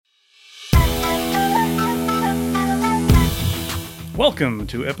Welcome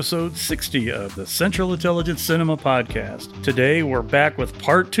to episode 60 of the Central Intelligence Cinema Podcast. Today we're back with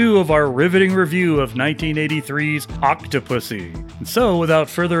part 2 of our riveting review of 1983's Octopussy. And so, without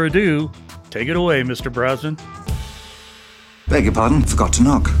further ado, take it away, Mr. Brosnan. Beg your pardon, forgot to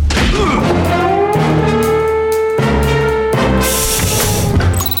knock.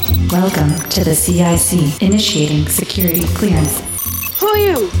 Welcome to the CIC, initiating security clearance. Who are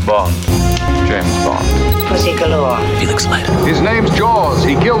you? Bond. James Bond. Pussy galore. Felix Leiter. His name's Jaws.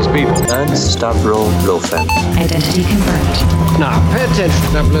 He kills people. Ernst Stavro Blofeld. Identity confirmed. Now, pay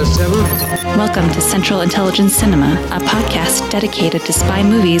attention, 007. Welcome to Central Intelligence Cinema, a podcast dedicated to spy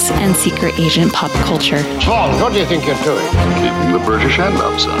movies and secret agent pop culture. Bond, what do you think you're doing? Keeping the British hand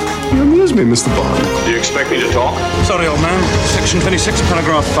up, sir. You amuse me, Mr. Bond. Do you expect me to talk? Sorry, old man. Section 26,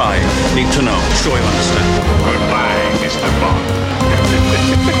 paragraph 5. Need to know. Sure you understand. Goodbye, Mr. Bond.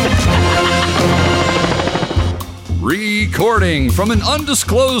 Recording from an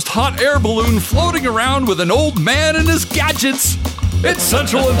undisclosed hot air balloon floating around with an old man and his gadgets. It's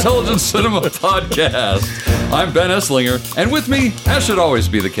Central Intelligence Cinema Podcast. I'm Ben Esslinger, and with me, as should always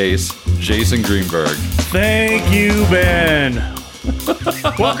be the case, Jason Greenberg. Thank you, Ben.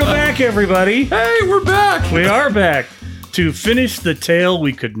 Welcome back, everybody. Hey, we're back. We are back to finish the tale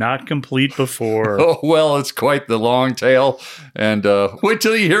we could not complete before. Oh, well, it's quite the long tale, and wait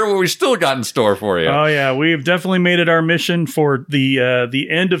till you hear what we still got in store for you. Oh, yeah, we've definitely made it our mission for the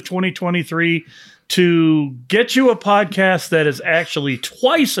end of 2023 to get you a podcast that is actually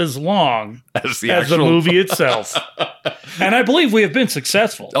twice as long as the movie itself. And I believe we have been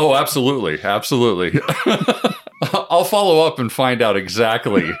successful. Oh, absolutely. Absolutely. I'll follow up and find out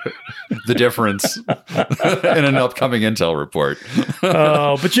exactly the difference in an upcoming Intel report.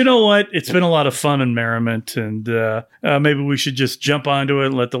 But you know what? It's been a lot of fun and merriment, and maybe we should just jump onto it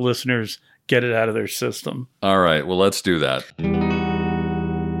and let the listeners get it out of their system. All right. Well, let's do that.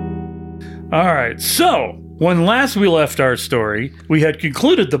 All right, so when last we left our story, we had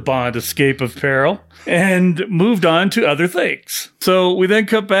concluded the Bond escape of peril and moved on to other things. So we then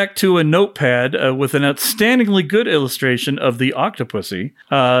cut back to a notepad with an outstandingly good illustration of the Octopussy.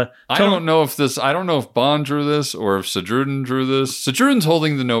 I don't know if Bond drew this or if Sadrudin drew this. Sadrudin's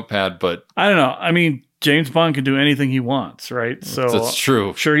holding the notepad, but I don't know. I mean, James Bond can do anything he wants, right? So that's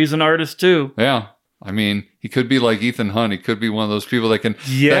true. I'm sure he's an artist too. Yeah. I mean, he could be like Ethan Hunt. He could be one of those people that can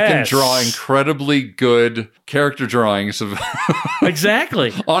draw incredibly good character drawings of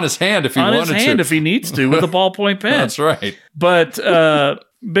exactly on his hand if he wanted to. On his hand if he needs to with a ballpoint pen. That's right. But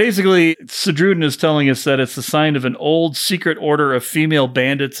basically, Sadrudin is telling us that it's the sign of an old secret order of female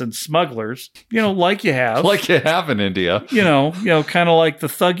bandits and smugglers. You know, like you have, like you have in India. You know, kind of like the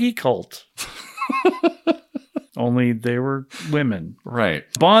Thuggee cult. Only they were women. Right.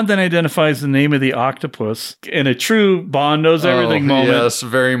 Bond then identifies the name of the octopus in a true Bond knows everything moment. Yes,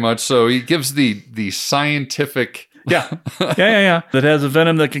 very much so. He gives the scientific... Yeah. That has a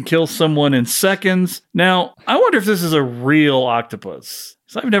venom that can kill someone in seconds. Now, I wonder if this is a real octopus.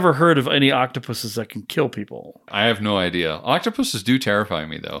 Because I've never heard of any octopuses that can kill people. I have no idea. Octopuses do terrify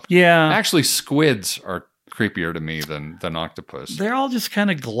me, though. Yeah. Actually, squids are creepier to me than octopus. They're all just kind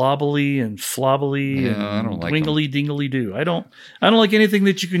of globbly and flobbly and I don't like wingly dingly do. I don't like anything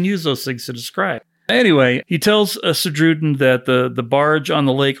that you can use those things to describe. Anyway, he tells Sadrudin that the barge on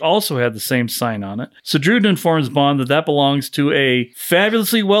the lake also had the same sign on it. Sadrudin informs Bond that belongs to a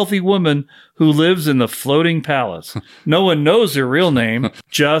fabulously wealthy woman who lives in the floating palace. No one knows her real name,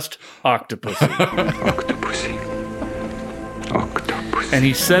 just Octopussy. Octopussy. And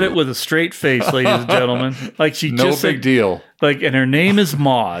he said it with a straight face, ladies and gentlemen. Like she no just big said, deal. Like, and her name is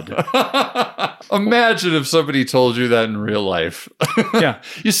Maud. Imagine if somebody told you that in real life. Yeah.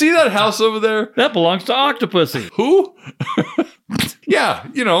 You see that house over there? That belongs to Octopussy. Who? Yeah,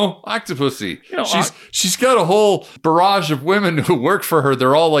 Octopussy. She's got a whole barrage of women who work for her.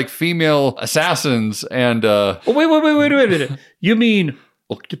 They're all like female assassins and Oh, wait a minute. You mean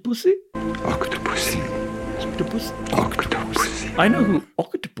Octopussy? Octopussy. Octopussy. I know who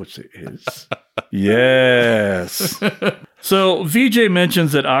Octopussy is. Yes. So VJ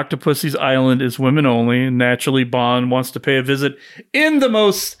mentions that Octopussy's island is women only, and naturally Bond wants to pay a visit in the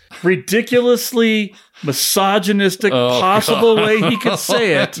most ridiculously misogynistic possible way he could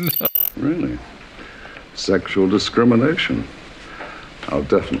say it. Really? Sexual discrimination. I'll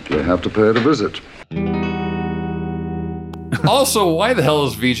definitely have to pay it a visit. Also, why the hell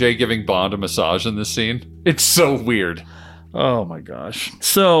is VJ giving Bond a massage in this scene? It's so weird. Oh my gosh.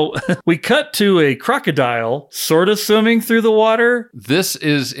 So we cut to a crocodile sort of swimming through the water. This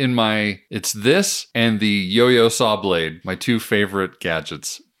is it's this and the yo-yo saw blade, my two favorite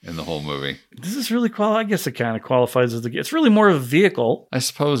gadgets in the whole movie. Does this really qualify? I guess it kind of qualifies as it's really more of a vehicle. I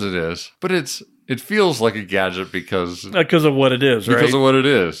suppose it is. But it feels like a gadget because of what it is, right? Because of what it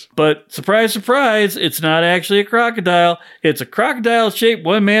is. But surprise, surprise, it's not actually a crocodile. It's a crocodile-shaped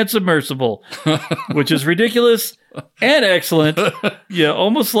one-man submersible, which is ridiculous and excellent. Yeah,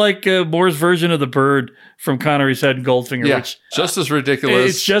 almost like Moore's version of the bird from Connery's Head and Goldfinger. Yeah, which just as ridiculous.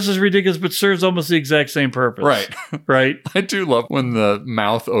 It's just as ridiculous, but serves almost the exact same purpose. Right. Right? I do love when the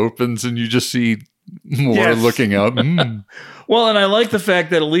mouth opens and you just see Moore looking up. Well, and I like the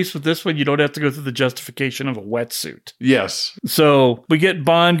fact that at least with this one, you don't have to go through the justification of a wetsuit. Yes. So we get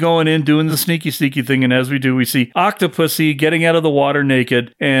Bond going in, doing the sneaky thing, and as we do, we see Octopussy getting out of the water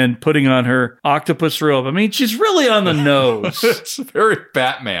naked and putting on her octopus robe. I mean, she's really on the nose. It's very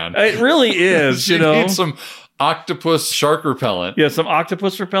Batman. It really is, She needs some octopus shark repellent. Yeah, some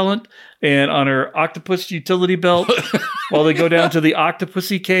octopus repellent, and on her octopus utility belt while they go down to the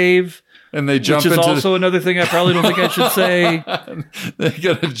Octopussy cave. And they jump into... Which is into also another thing I probably don't think I should say. They're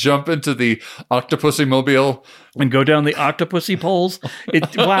going to jump into the Octopussy mobile. And go down the Octopussy poles.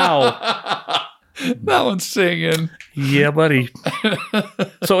 Wow. That one's singing. Yeah, buddy.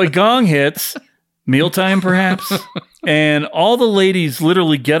 So a gong hits, mealtime perhaps, and all the ladies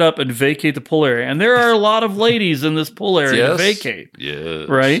literally get up and vacate the pool area. And there are a lot of ladies in this pool area to vacate. Yes.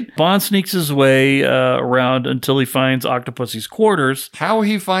 Right? Bond sneaks his way around until he finds Octopussy's quarters. How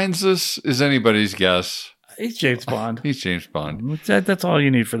he finds this is anybody's guess. He's James Bond. He's James Bond. That's all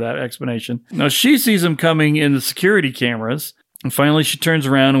you need for that explanation. Now, she sees him coming in the security cameras. And finally, she turns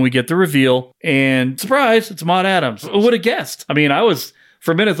around and we get the reveal. And surprise, it's Maude Adams. Who would have guessed? I mean, I was...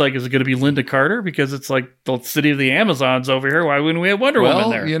 For a minute, like, is it going to be Linda Carter? Because it's like the city of the Amazons over here. Why wouldn't we have Wonder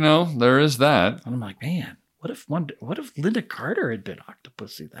Woman there? Well, you know, there is that. And I'm like, man, what if Linda Carter had been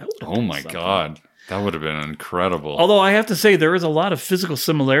Octopussy? That would have been my something. God. That would have been incredible. Although I have to say, there is a lot of physical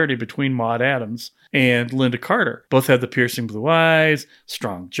similarity between Maude Adams and Linda Carter. Both had the piercing blue eyes,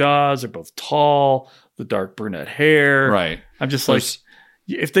 strong jaws. They're both tall, the dark brunette hair. Right. I'm just like...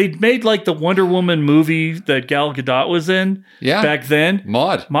 If they'd made like the Wonder Woman movie that Gal Gadot was in back then,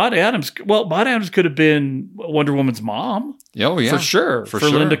 Maude Adams could have been Wonder Woman's mom. Oh, yeah. For sure. For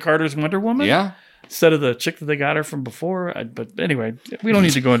Linda Carter's Wonder Woman. Yeah. Instead of the chick that they got her from before. But anyway, we don't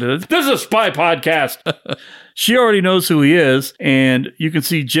need to go into this. This is a spy podcast. She already knows who he is, and you can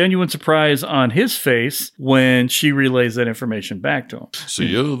see genuine surprise on his face when she relays that information back to him. So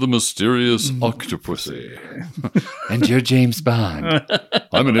you're the mysterious Octopussy. And you're James Bond.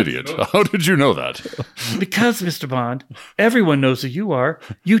 I'm an idiot. How did you know that? Because, Mr. Bond, everyone knows who you are.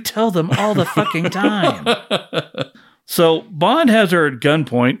 You tell them all the fucking time. So Bond has her at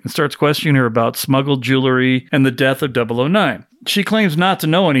gunpoint and starts questioning her about smuggled jewelry and the death of 009. She claims not to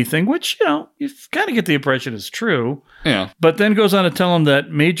know anything, which, you know, you kind of get the impression is true. Yeah. But then goes on to tell him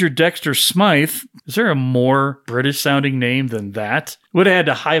that Major Dexter Smythe, is there a more British-sounding name than that? Would have had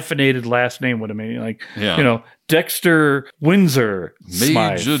a hyphenated last name, would have been like, you know, Dexter Windsor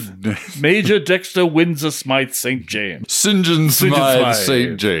Smythe. Major Dexter Windsor Smythe St. James. St. John Smythe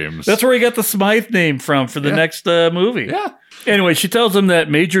St. James. That's where he got the Smythe name from for the next movie. Yeah. Anyway, she tells him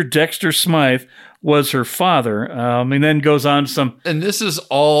that Major Dexter Smythe was her father, and then goes on some... And this is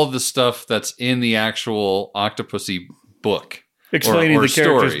all the stuff that's in the actual Octopussy book. Explaining or the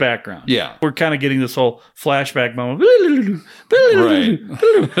character's story. Background. Yeah. We're kind of getting this whole flashback moment.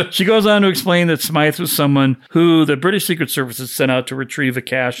 Right. She goes on to explain that Smythe was someone who the British Secret Service had sent out to retrieve a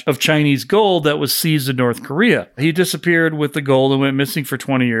cache of Chinese gold that was seized in North Korea. He disappeared with the gold and went missing for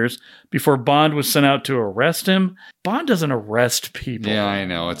 20 years before Bond was sent out to arrest him. Bond doesn't arrest people. Yeah, I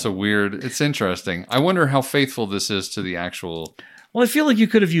know. It's interesting. I wonder how faithful this is to the actual... Well, I feel like you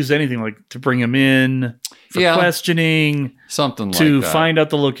could have used anything, like to bring him in for questioning. Something like to that. find out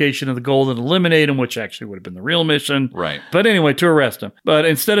the location of the gold and eliminate him, which actually would have been the real mission. Right. But anyway, to arrest him. But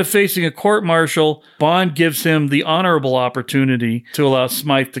instead of facing a court-martial, Bond gives him the honorable opportunity to allow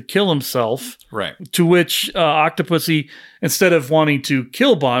Smythe to kill himself. Right. To which Octopussy, instead of wanting to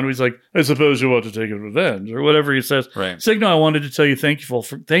kill Bond, he's like, I suppose you want to take revenge, or whatever he says. Right. Signal, I wanted to tell you thank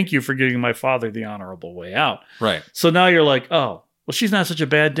you for giving my father the honorable way out. Right. So now you're like, oh, well, she's not such a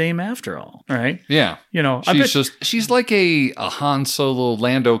bad dame after all, right? Yeah. You know, she's like a Han Solo,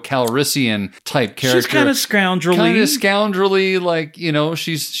 Lando Calrissian type character. She's kind of scoundrelly. Kind of scoundrelly, like, you know,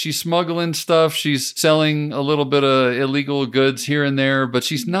 she's smuggling stuff. She's selling a little bit of illegal goods here and there, but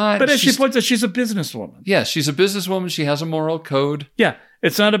she's not. But as she points out, she's a businesswoman. Yeah, she's a businesswoman. She has a moral code. Yeah.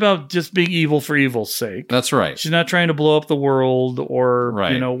 It's not about just being evil for evil's sake. That's right. She's not trying to blow up the world or,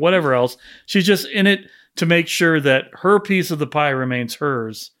 you know, whatever else. She's just in it to make sure that her piece of the pie remains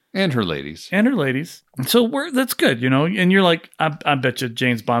hers And her ladies. And her ladies. So that's good, and you're like, I bet you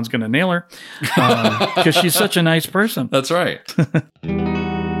James Bond's going to nail her because she's such a nice person. That's right.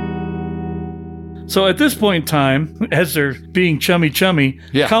 So at this point in time, as they're being chummy,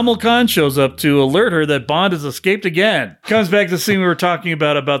 Kamal Khan shows up to alert her that Bond has escaped again. Comes back to the scene we were talking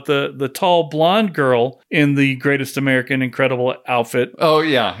about the tall blonde girl in the Greatest American Incredible outfit. Oh,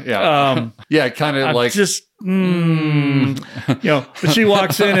 yeah. Yeah, kind of like... just... but she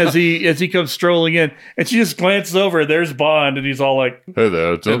walks in as he comes strolling in, and she just glances over. There's Bond, and he's all like, Hey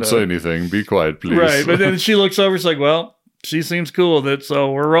there, don't say anything. Be quiet, please. Right, but then she looks over. It's like, well, she seems cool with it, so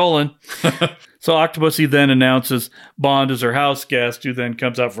we're rolling. So Octopussy then announces Bond is her house guest, who then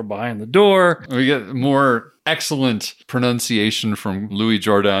comes out from behind the door. We get more excellent pronunciation from Louis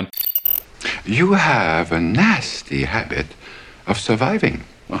Jordan. You have a nasty habit of surviving.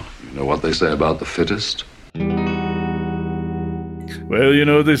 Well, you know what they say about the fittest? Well, you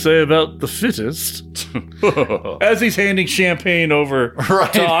know what they say about the fittest. As he's handing champagne over to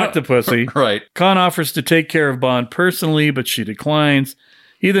Octopussy, Right. Khan offers to take care of Bond personally, but she declines.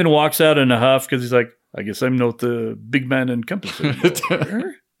 He then walks out in a huff because he's like, I guess I'm not the big man in compass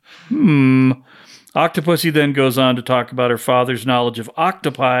anymore. Octopussy then goes on to talk about her father's knowledge of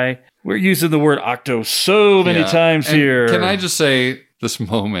octopi. We're using the word octo so many times And here. Can I just say this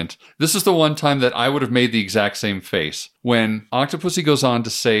moment? This is the one time that I would have made the exact same face. When Octopussy goes on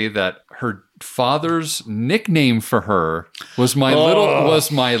to say that her father's nickname for her was my little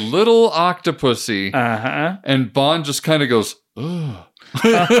Octopussy. Uh-huh. And Bond just kind of goes, ugh.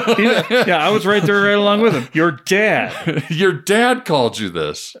 I was right there right along with him. Your dad. Your dad called you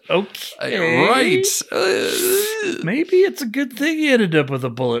this. Okay. Right. Maybe it's a good thing he ended up with a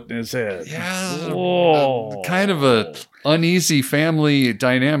bullet in his head. Yeah. Whoa. Kind of a uneasy family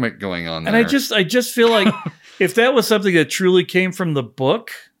dynamic going on there. And I just feel like if that was something that truly came from the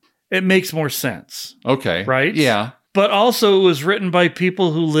book, it makes more sense. Okay. Right? Yeah. But also it was written by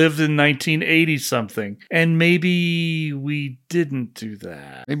people who lived in 1980 something. And maybe we didn't do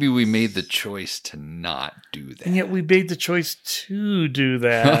that. Maybe we made the choice to not do that. And yet we made the choice to do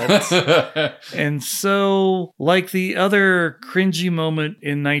that. And so, like the other cringy moment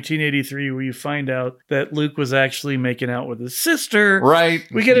in 1983 where you find out that Luke was actually making out with his sister. Right.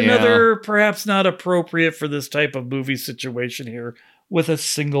 We get another perhaps not appropriate for this type of movie situation here with a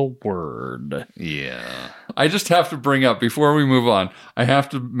single word. Yeah. I just have to bring up, before we move on, I have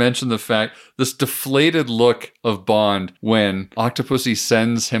to mention the fact, this deflated look of Bond when Octopussy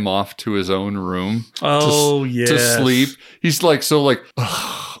sends him off to his own room to sleep. He's like,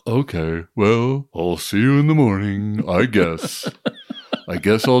 Okay, well, I'll see you in the morning, I guess. I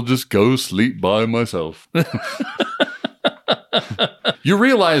guess I'll just go sleep by myself. You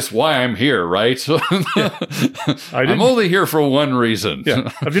realize why I'm here, right? I'm only here for one reason. Yeah.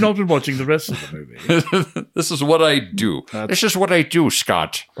 Have you not been watching the rest of the movie? This is what I do. This is what I do,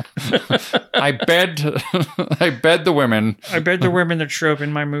 Scott. I bed the women. I bed the women that show up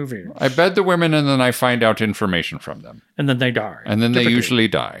in my movie. I bed the women and then I find out information from them. And then they die. And then they usually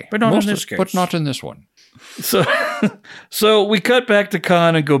die. But not in this case. But not in this one. So we cut back to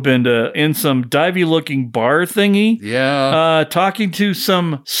Khan and Gobinda in some divey-looking bar thingy. Yeah. Talking to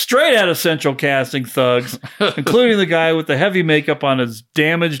some straight-out-of Central Casting thugs, including the guy with the heavy makeup on his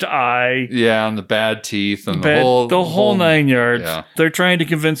damaged eye. Yeah, and the bad teeth and the whole 9 yards. Yeah. They're trying to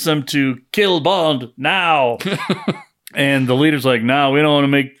convince them to kill Bond now. And the leader's like, no, we don't want to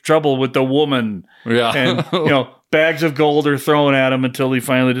make trouble with the woman. Yeah. And, bags of gold are thrown at him until he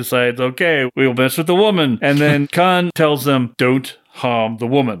finally decides, okay, we'll mess with the woman. And then Khan tells them, don't harm the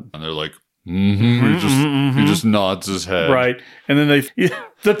woman. And they're like, He just nods his head. Right. And then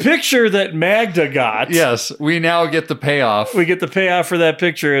the picture that Magda got. Yes, we now get the payoff. We get the payoff for that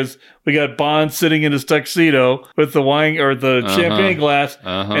picture is we got Bond sitting in his tuxedo with the wine or the champagne glass,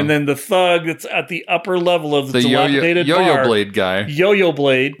 and then the thug that's at the upper level of the dilapidated bar. Yo-Yo Blade guy. Yo-Yo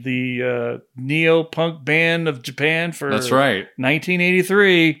Blade, the neo-punk band of Japan for that's right.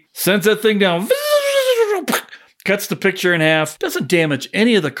 1983. Sends that thing down. Cuts the picture in half. Doesn't damage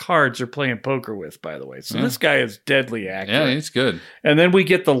any of the cards they're playing poker with, by the way. So this guy is deadly accurate. Yeah, he's good. And then we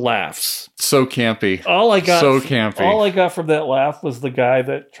get the laughs. So campy. All I got from that laugh was the guy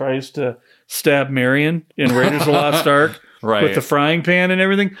that tries to stab Marion in Raiders of the Lost Ark. Right. With the frying pan and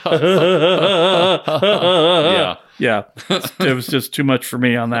everything. Yeah. It was just too much for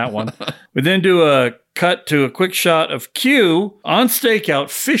me on that one. We then do a cut to a quick shot of Q on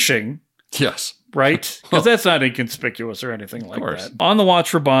stakeout fishing. Yes. Right? Because that's not inconspicuous or anything like that. On the watch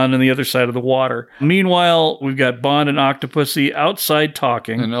for Bond on the other side of the water. Meanwhile, we've got Bond and Octopussy outside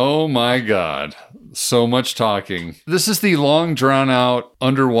talking. And oh my God, So much talking. This is the long, drawn-out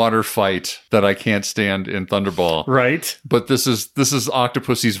underwater fight that I can't stand in Thunderball. Right. But this is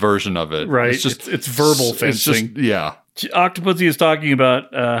Octopussy's version of it. Right. It's verbal fencing. Yeah. Octopussy is talking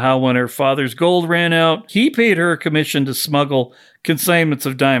about how when her father's gold ran out, he paid her a commission to smuggle consignments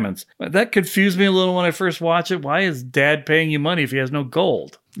of diamonds. That confused me a little when I first watched it. Why is dad paying you money if he has no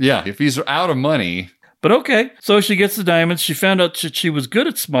gold? Yeah, if he's out of money. But okay, so she gets the diamonds. She found out that she was good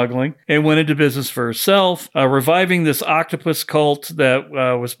at smuggling and went into business for herself, reviving this octopus cult that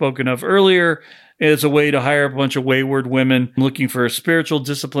was spoken of earlier as a way to hire a bunch of wayward women looking for a spiritual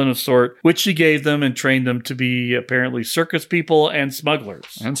discipline of sort, which she gave them and trained them to be apparently circus people and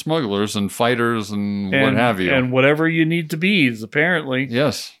smugglers. And smugglers and fighters and what have you. And whatever you need to be, apparently.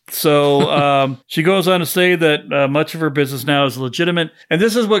 Yes. So she goes on to say that much of her business now is legitimate. And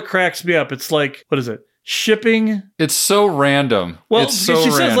this is what cracks me up. It's like, what is it? Shipping. It's so random. Well, it's so she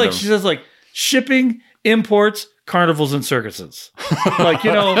random. says shipping, imports, carnivals, and circuses.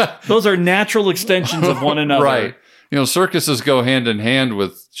 Those are natural extensions of one another. Right. Circuses go hand in hand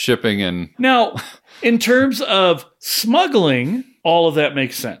with shipping and... Now, in terms of smuggling, all of that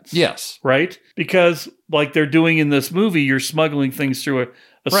makes sense. Yes. Right? Because like they're doing in this movie, you're smuggling things through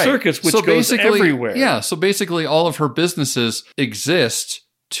a circus, which goes everywhere. Yeah. So basically all of her businesses exist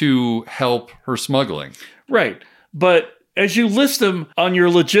to help her smuggling. Right. But as you list them on your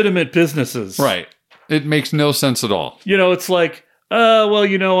legitimate businesses. Right. It makes no sense at all. It's like, I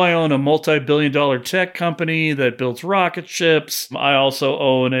own a multi-billion-dollar tech company that builds rocket ships. I also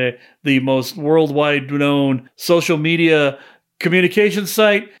own the most worldwide known social media communication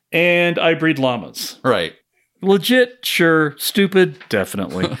site, and I breed llamas. Right. Legit, sure. Stupid,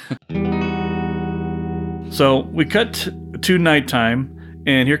 definitely. So we cut to nighttime.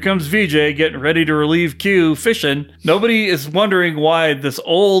 And here comes VJ getting ready to relieve Q fishing. Nobody is wondering why this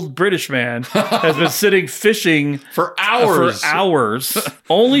old British man has been sitting fishing for hours,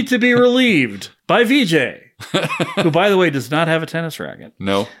 only to be relieved by VJ, who, by the way, does not have a tennis racket.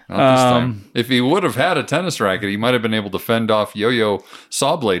 No, not this time. If he would have had a tennis racket, he might have been able to fend off Yo-Yo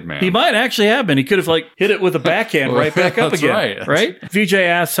Sawblade Man. He might actually have been. He could have hit it with a backhand right back up again. Right? VJ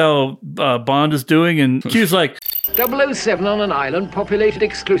asks how Bond is doing, and Q's like, 007 on an island populated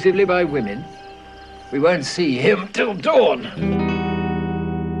exclusively by women. We won't see him till dawn.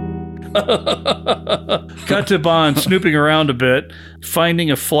 Cut to Bond snooping around a bit,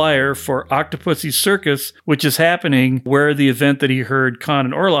 finding a flyer for Octopussy Circus, which is happening where the event that he heard Khan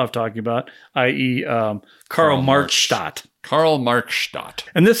and Orlov talking about, i.e. Karl Marxstadt. Karl Marxstadt.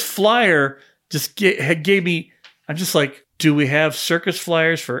 And this flyer just gave me, I'm just like, do we have circus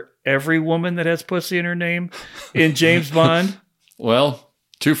flyers for every woman that has pussy in her name in James Bond? Well,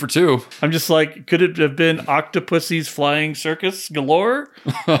 2 for 2. I'm just like, could it have been Octopussy's Flying Circus Galore?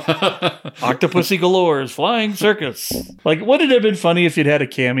 Octopussy Galore's Flying Circus. Like, would it have been funny if you'd had a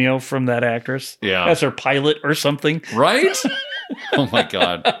cameo from that actress? Yeah. As her pilot or something. Right? Oh my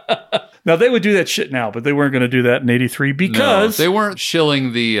God. Now, they would do that shit now, but they weren't going to do that in 83 because... No, they weren't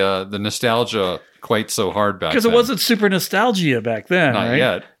shilling the nostalgia quite so hard back then. Because it wasn't super nostalgia back then, Not right?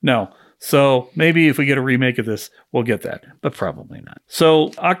 yet. No. So maybe if we get a remake of this, we'll get that, but probably not. So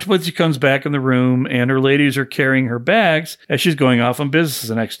Octopussy comes back in the room, and her ladies are carrying her bags as she's going off on business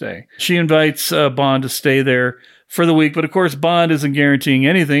the next day. She invites Bond to stay there for the week, but of course Bond isn't guaranteeing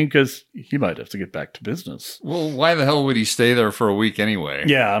anything because he might have to get back to business. Well, why the hell would he stay there for a week anyway?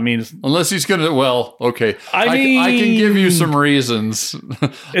 Yeah, I mean... Unless he's going to... Well, okay. I can give you some reasons.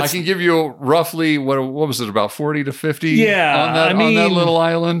 I can give you roughly, what was it, about 40 to 50 yeah, on that little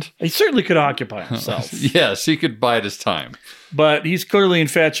island? He certainly could occupy himself. Yes, he could bide his time. But he's clearly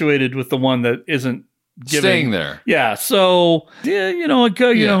infatuated with the one that isn't staying there. Yeah, so, yeah, you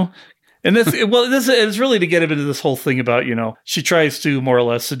know... And this is really to get him into this whole thing about, she tries to more or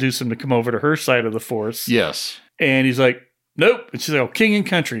less seduce him to come over to her side of the force. Yes. And he's like, nope. And she's like, oh, king and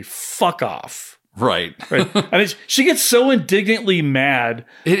country, fuck off. Right. And she gets so indignantly mad.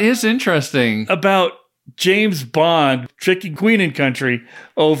 It is interesting. About James Bond tricking Queen and Country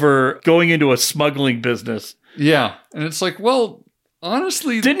over going into a smuggling business. Yeah. And it's like, well,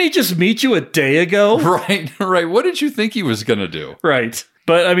 honestly. Didn't he just meet you a day ago? Right. What did you think he was going to do? Right.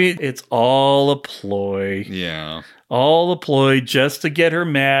 But, I mean, it's all a ploy. Yeah. All a ploy just to get her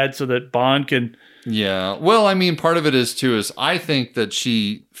mad so that Bond can... Yeah. Well, I mean, part of it is I think that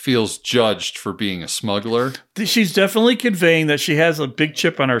she feels judged for being a smuggler. She's definitely conveying that she has a big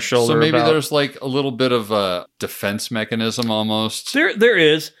chip on her shoulder. So maybe there's like a little bit of a defense mechanism almost. There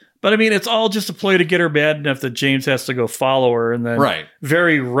is. But I mean, it's all just a ploy to get her bad enough that James has to go follow her and then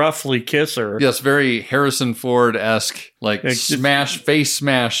very roughly kiss her. Yes, very Harrison Ford-esque, like face smash kiss.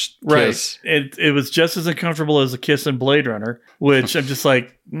 Right. It was just as uncomfortable as a kiss in Blade Runner, which I'm just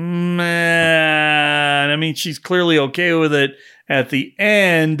like, man. I mean, she's clearly okay with it at the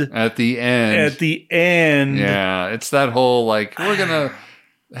end. Yeah, it's that whole, like, we're going to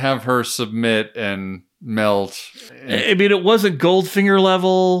have her submit and melt. I mean, it wasn't Goldfinger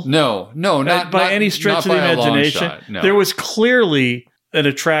level. No, not by any stretch of the imagination. No. There was clearly an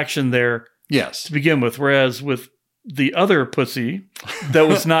attraction there. Yes. To begin with, whereas with the other pussy, that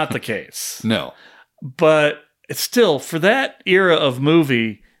was not the case. No. But it's still, for that era of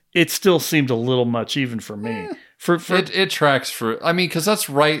movie, it still seemed a little much, even for me. It tracks for, I mean, because that's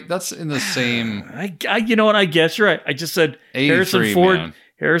right. That's in the same. You know what? I guess you're right. I just said Harrison Ford. Man.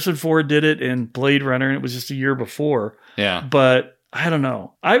 Harrison Ford did it in Blade Runner, and it was just a year before. Yeah. But I don't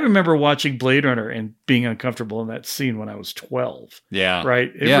know. I remember watching Blade Runner and being uncomfortable in that scene when I was 12. Yeah.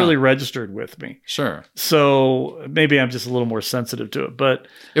 Right? It really registered with me. Sure. So maybe I'm just a little more sensitive to it. But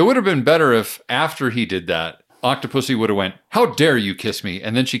it would have been better if after he did that, Octopussy would have went, "How dare you kiss me?"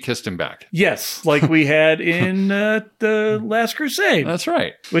 And then she kissed him back. Yes, like we had in the Last Crusade. That's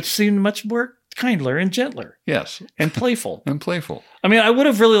right. Which seemed much more kindler and gentler. Yes. And playful. I mean, I would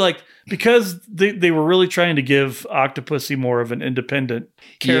have really liked, because they were really trying to give Octopussy more of an independent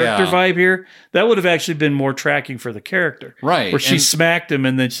character vibe here, that would have actually been more tracking for the character. Right. Where she smacked him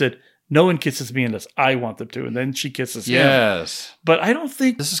and then said, "No one kisses me unless I want them to." And then she kisses him. Yes. But I don't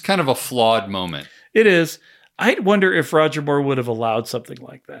think... This is kind of a flawed moment. It is. I wonder if Roger Moore would have allowed something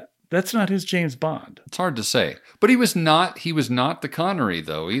like that. That's not his James Bond. It's hard to say. But he was not the Connery,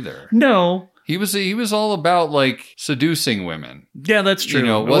 though, either. No. He was all about, like, seducing women. Yeah, that's true.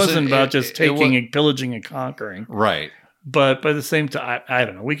 It wasn't about just taking and pillaging and conquering. Right. But by the same time, I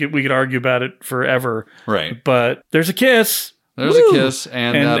don't know. We could argue about it forever. Right. But there's a kiss. There's a kiss,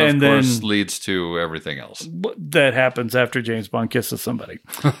 and that, of course, leads to everything else. That happens after James Bond kisses somebody.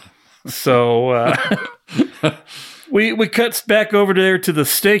 So we cut back over there to the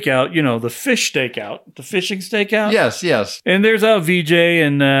stakeout, the fish stakeout, the fishing stakeout. Yes. And there's our VJ,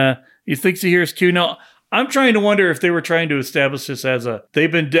 and he thinks he hears Q. Now, I'm trying to wonder if they were trying to establish this as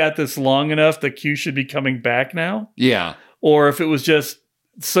they've been at this long enough that Q should be coming back now. Yeah. Or if it was just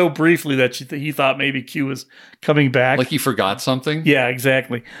so briefly that he thought maybe Q was coming back. Like he forgot something? Yeah,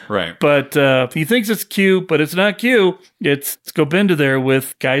 exactly. Right. But he thinks it's Q, but it's not Q. It's Scobinda there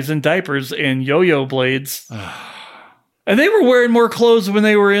with guys in diapers and yo-yo blades. And they were wearing more clothes when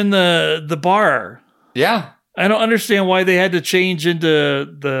they were in the bar. Yeah. I don't understand why they had to change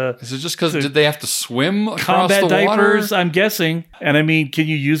into the... Is it just because did they have to swim across combat the diapers, water? I'm guessing. And I mean, can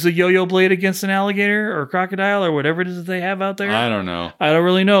you use a yo-yo blade against an alligator or a crocodile or whatever it is that they have out there? I don't know. I don't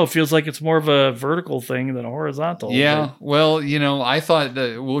really know. It feels like it's more of a vertical thing than a horizontal. Yeah. Well, I thought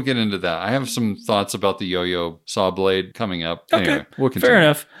that we'll get into that. I have some thoughts about the yo-yo saw blade coming up. Okay. Anyway, we'll continue. Fair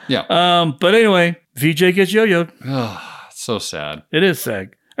enough. Yeah. But anyway, VJ gets yo-yoed. It's so sad. It is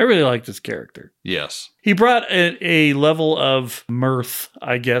sad. I really like this character. Yes. He brought a level of mirth,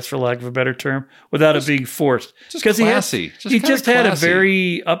 I guess, for lack of a better term, without it being forced. Just classy. He just had a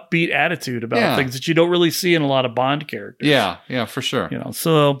very upbeat attitude about things that you don't really see in a lot of Bond characters. Yeah, for sure.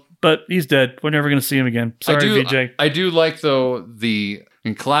 But he's dead. We're never going to see him again. Sorry, VJ. I do like, though,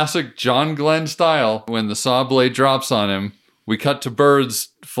 in classic John Glenn style, when the saw blade drops on him, we cut to birds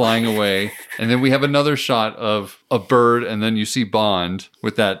flying away, and then we have another shot of a bird, and then you see Bond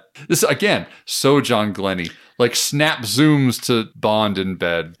with that. This, again, so John Glenn-y. Like snap zooms to Bond in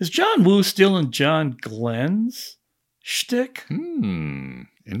bed. Is John Woo still in John Glenn's shtick?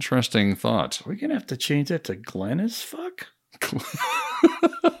 Interesting thought. Are we going to have to change that to Glenn as fuck?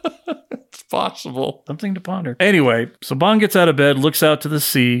 It's possible. Something to ponder. Anyway, so Bond gets out of bed, looks out to the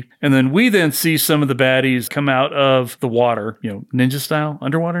sea, and then we then see some of the baddies come out of the water, ninja style,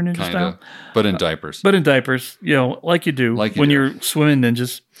 underwater ninja style. But in diapers. Like you do when you're swimming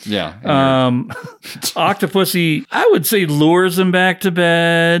ninjas. Yeah. Octopussy, I would say, lures him back to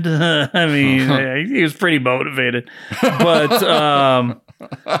bed. I mean, he was pretty motivated.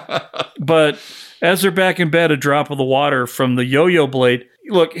 But as they're back in bed, a drop of the water from the yo-yo blade.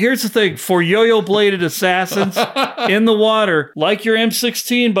 Look, here's the thing. For yo-yo bladed assassins in the water, like your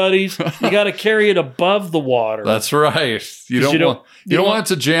M16 buddies, you got to carry it above the water. That's right. You don't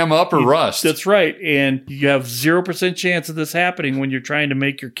want it to jam up or rust. That's right. And you have 0% chance of this happening when you're trying to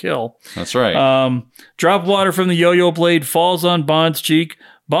make your kill. That's right. Drop water from the yo-yo blade falls on Bond's cheek.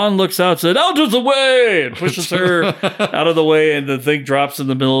 Bond looks out and said, "Out of the way!" and pushes her out of the way, and the thing drops in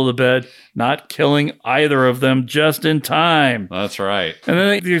the middle of the bed, not killing either of them just in time. That's right.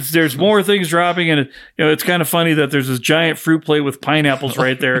 And then there's more things dropping, and it's kind of funny that there's this giant fruit plate with pineapples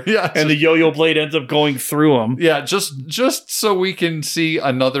right there, and the yo-yo blade ends up going through them. Yeah, just so we can see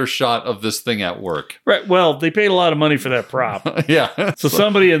another shot of this thing at work. Right. Well, they paid a lot of money for that prop. Yeah. So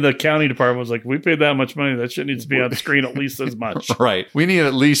somebody in the county department was like, "We paid that much money. That shit needs to be on screen at least as much." Right. We need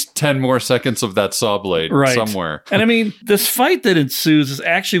at least 10 more seconds of that saw blade somewhere. And I mean, this fight that ensues is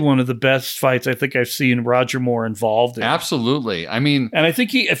actually one of the best fights I think I've seen Roger Moore involved in. Absolutely. I mean, and I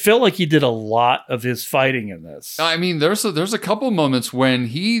think I felt like he did a lot of his fighting in this. I mean, there's a couple moments when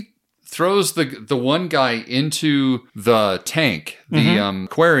he throws the one guy into the tank, the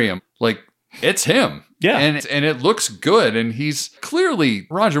aquarium, like it's him. Yeah. And it looks good. And he's clearly,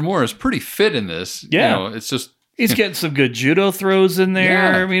 Roger Moore is pretty fit in this. Yeah. It's just. He's getting some good judo throws in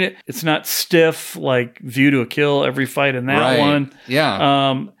there. Yeah. I mean, it's not stiff like View to a Kill every fight in that one.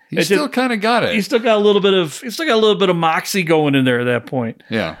 Yeah. He still kind of got it. He's still got a little bit of moxie going in there at that point.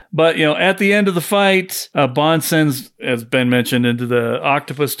 Yeah. But at the end of the fight, Bond sends, as Ben mentioned, into the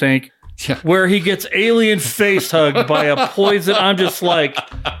octopus tank. Yeah. Where he gets alien face hugged by a poison. I'm just like,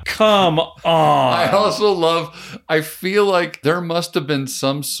 come on. I feel like there must have been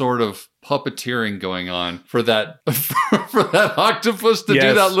some sort of puppeteering going on for that for that octopus to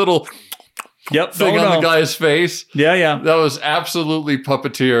do that little thing on the guy's face. Yeah. That was absolutely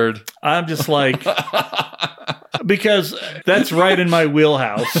puppeteered. I'm just like, because that's right in my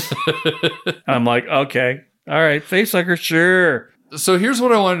wheelhouse. I'm like, okay, all right, facehugger, sure. So here's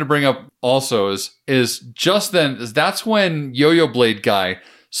what I wanted to bring up also is just then, that's when Yo-Yo Blade guy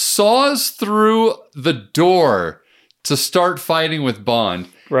saws through the door to start fighting with Bond.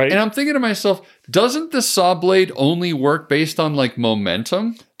 Right. And I'm thinking to myself, doesn't the saw blade only work based on like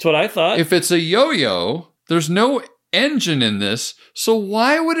momentum? That's what I thought. If it's a yo-yo, there's no engine in this. So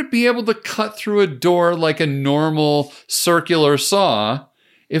why would it be able to cut through a door like a normal circular saw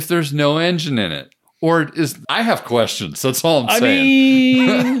if there's no engine in it? Or I have questions. That's all I'm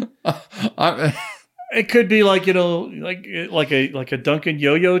saying. I mean, it could be like, like a Duncan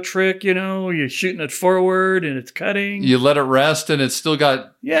yo-yo trick, you're shooting it forward and it's cutting. You let it rest and it's still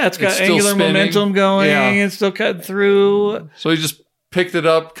got it's got angular momentum going and it's still cutting through. So you just picked it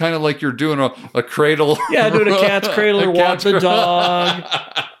up kind of like you're doing a cradle. Yeah, doing a cat's cradle or walk the dog.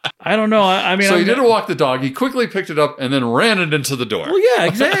 I don't know. I mean, so he didn't walk the dog. He quickly picked it up and then ran it into the door. Well, yeah,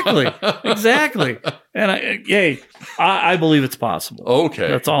 exactly. And I believe it's possible. Okay,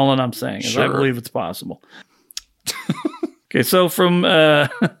 that's all that I'm saying. Sure. I believe it's possible. Okay, so from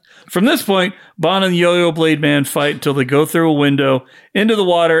this point, Bond and the Yo-Yo Blade Man fight until they go through a window into the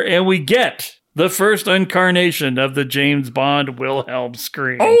water, and we get the first incarnation of the James Bond Wilhelm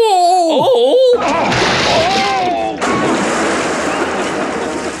scream.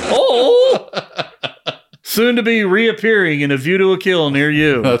 Soon to be reappearing in A View to a Kill near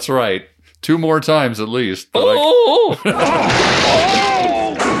you. That's right. 2 more times at least. So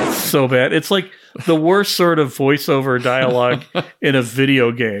bad. It's like the worst sort of voiceover dialogue in a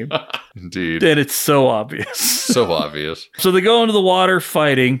video game. Indeed. And it's so obvious. So obvious. So they go into the water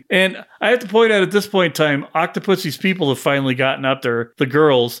fighting. And I have to point out at this point in time, Octopussy's people have finally gotten up there, the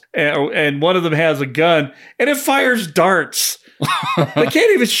girls, and one of them has a gun and it fires darts. They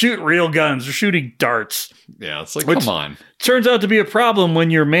can't even shoot real guns. They're shooting darts. Yeah, it's like, come on. Turns out to be a problem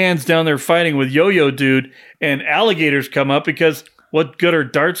when your man's down there fighting with Yo-Yo Dude and alligators come up, because what good are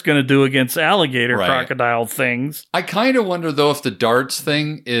darts going to do against alligator crocodile things? I kind of wonder, though, if the darts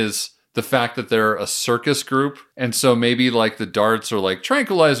thing is the fact that they're a circus group. And so maybe like the darts are like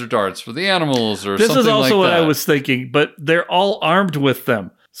tranquilizer darts for the animals or something like that. This is also what I was thinking, but they're all armed with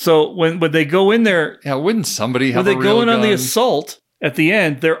them. So when they go in there... Yeah, wouldn't somebody have a real gun? When they go in on the assault, at the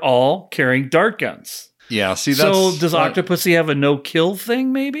end, they're all carrying dart guns. Yeah, see, that's... So does Octopussy have a no-kill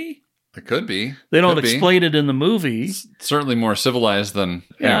thing, maybe? It could be. They don't explain it in the movie. It's certainly more civilized than...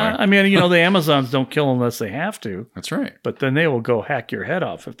 Yeah, anyway. I mean, the Amazons don't kill unless they have to. That's right. But then they will go hack your head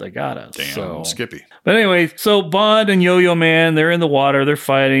off if they got us. Damn, Skippy. But anyway, so Bond and Yo-Yo Man, they're in the water, they're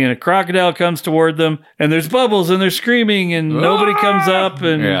fighting, and a crocodile comes toward them, and there's bubbles, and they're screaming, and nobody comes up,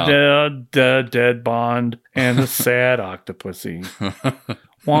 and dead Bond, and the sad Octopussy.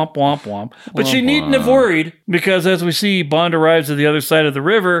 Womp, womp, womp. But you needn't have worried, because as we see, Bond arrives at the other side of the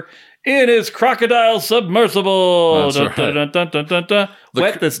river in his crocodile submersible. That's right. Dun, dun, dun, dun, dun.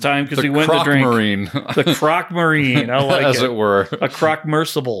 Wet this time because he went to drink. The Croc Marine. I like As it were. A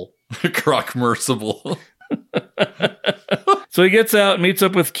Croc-mersible. Croc-mersible. So he gets out, meets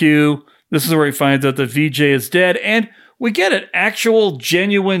up with Q. This is where he finds out that VJ is dead. And we get an actual,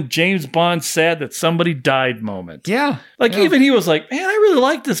 genuine James Bond sad that somebody died moment. Yeah. Like, yeah. even he was like, man, I really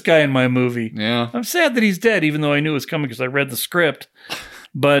like this guy in my movie. Yeah. I'm sad that he's dead, even though I knew it was coming because I read the script.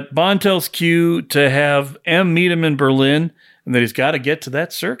 But Bond tells Q to have M meet him in Berlin and that he's got to get to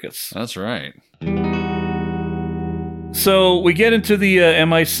that circus. That's right. So we get into the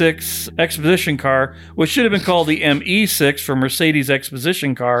MI6 exposition car, which should have been called the ME6 for Mercedes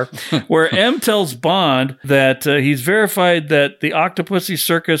exposition car, where M tells Bond that he's verified that the Octopussy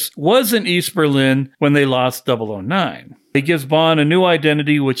circus was in East Berlin when they lost 009. He gives Bond a new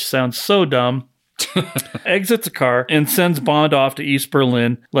identity, which sounds so dumb. Exits the car and sends Bond off to East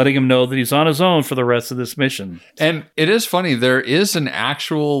Berlin, letting him know that he's on his own for the rest of this mission. And it is funny, there is an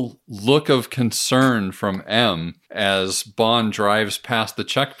actual look of concern from M as Bond drives past the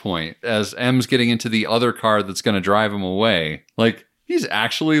checkpoint, as M's getting into the other car that's going to drive him away. Like, he's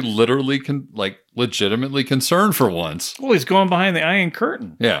actually literally, legitimately concerned for once. Well, he's going behind the Iron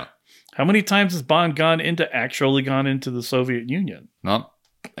Curtain. Yeah. How many times has Bond gone into the Soviet Union? Not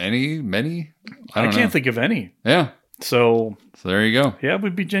many? I can't think of any. Yeah. So there you go. Yeah,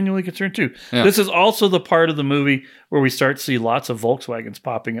 we'd be genuinely concerned too. Yeah. This is also the part of the movie where we start to see lots of Volkswagens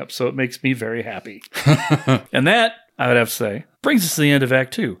popping up, so it makes me very happy. And that, I would have to say, brings us to the end of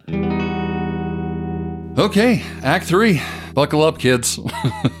Act 2. Okay, Act 3. Buckle up, kids.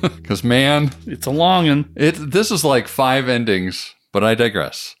 Because, man, it's a long one. This is like 5 endings, but I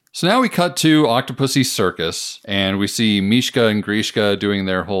digress. So now we cut to Octopussy Circus, and we see Mishka and Grishka doing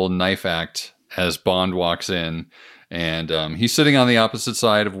their whole knife act as Bond walks in. And he's sitting on the opposite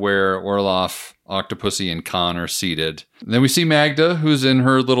side of where Orloff, Octopussy, and Khan are seated. And then we see Magda, who's in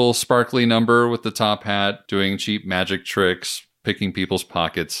her little sparkly number with the top hat, doing cheap magic tricks, picking people's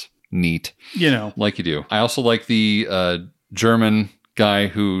pockets. Neat. Like you do. I also like the German guy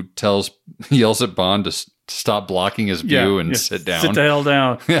who yells at Bond to stop blocking his view and sit down. Sit the hell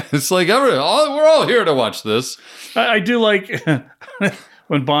down. Yeah, it's like, we're all here to watch this. I do like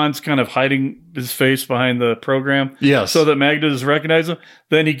when Bond's kind of hiding his face behind the program. Yes. So that Magda doesn't recognize him.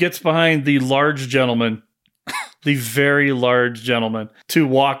 Then he gets behind the large gentleman, the very large gentleman, to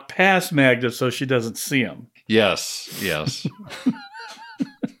walk past Magda so she doesn't see him. Yes.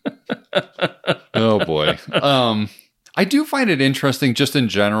 Oh, boy. I do find it interesting just in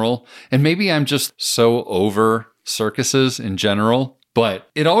general, and maybe I'm just so over circuses in general, but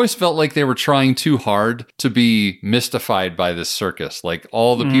it always felt like they were trying too hard to be mystified by this circus. Like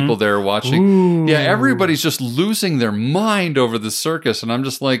all the people there watching. Ooh. Yeah, everybody's just losing their mind over the circus, and I'm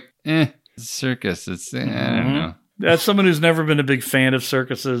just like, circus, I don't know. As someone who's never been a big fan of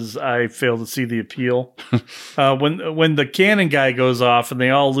circuses, I fail to see the appeal. When the cannon guy goes off and they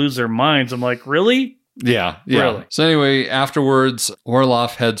all lose their minds, I'm like, really? Yeah. Really? So anyway, afterwards,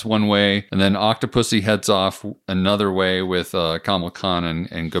 Orloff heads one way, and then Octopussy heads off another way with Kamal Khan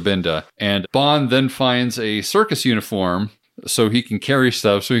and Gobinda. And Bond then finds a circus uniform so he can carry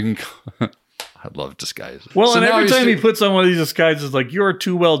stuff, so he can... I love disguises. Well, so and every time he puts on one of these disguises, like, you're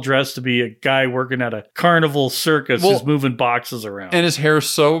too well dressed to be a guy working at a carnival circus who's moving boxes around. And his hair's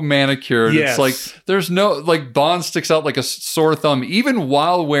so manicured. Yes. It's like, there's no, like, Bond sticks out like a sore thumb, even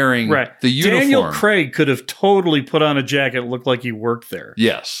while wearing the uniform. Daniel Craig could have totally put on a jacket that looked like he worked there.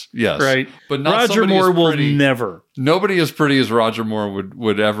 Yes. Right? But not Roger Moore will never. Nobody as pretty as Roger Moore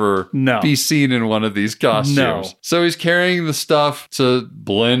would ever be seen in one of these costumes. No. So he's carrying the stuff to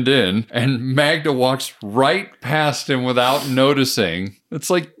blend in, and Magda walks right past him without noticing. It's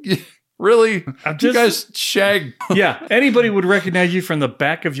like, really? You guys shag. Yeah, anybody would recognize you from the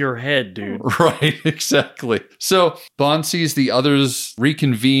back of your head, dude. Right, exactly. So Bond sees the others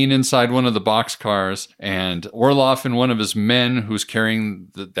reconvene inside one of the boxcars, and Orloff and one of his men who's carrying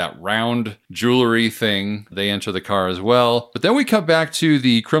that round jewelry thing, they enter the car as well. But then we cut back to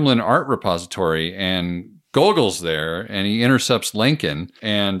the Kremlin art repository, and Gogol's there, and he intercepts Lincoln,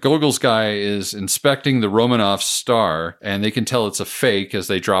 and Gogol's guy is inspecting the Romanov star, and they can tell it's a fake as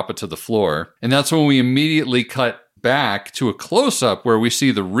they drop it to the floor. And that's when we immediately cut back to a close-up where we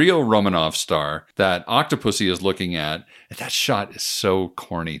see the real Romanov star that Octopussy is looking at. And that shot is so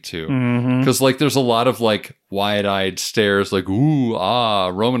corny, too. Because, like, there's a lot of, like, wide-eyed stares, like, ooh,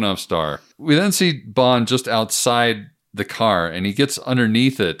 Romanov star. We then see Bond just outside the car, and he gets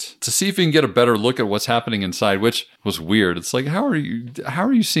underneath it to see if he can get a better look at what's happening inside, which was weird. It's like, how are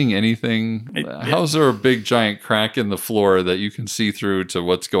you seeing anything? How's there a big giant crack in the floor that you can see through to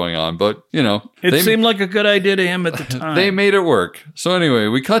what's going on? But, it seemed like a good idea to him at the time. They made it work. So anyway,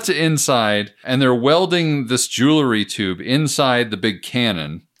 we cut to inside, and they're welding this jewelry tube inside the big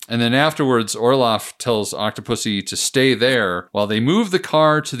cannon. And then afterwards, Orloff tells Octopussy to stay there while they move the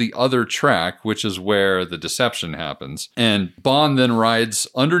car to the other track, which is where the deception happens. And Bond then rides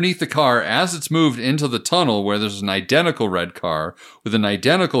underneath the car as it's moved into the tunnel where there's an identical red car with an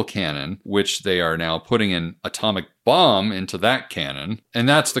identical cannon, which they are now putting an atomic bomb into that cannon. And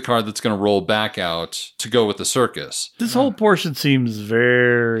that's the car that's going to roll back out to go with the circus. This whole portion seems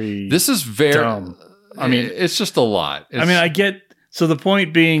very This is very dumb. I mean, it's just a lot. I get, so the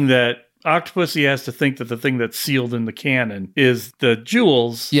point being that Octopussy has to think that the thing that's sealed in the cannon is the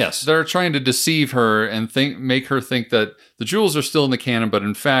jewels. Yes, they're trying to deceive her and make her think that the jewels are still in the cannon, but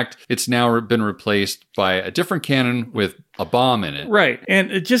in fact, it's now been replaced by a different cannon with a bomb in it. Right.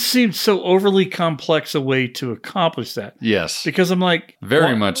 And it just seems so overly complex a way to accomplish that. Yes. Because I'm like...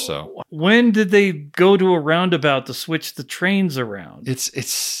 Very much so. When did they go to a roundabout to switch the trains around?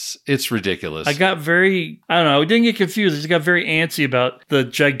 It's ridiculous. I got very... I don't know. I didn't get confused. I just got very antsy about the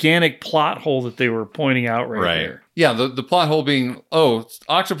gigantic plot hole that they were pointing out right there. Yeah, the plot hole being,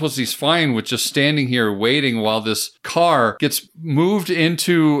 Octopussy's fine with just standing here waiting while this car gets moved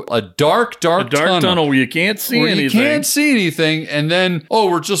into a dark tunnel where you can't see anything. You can't see anything, and then,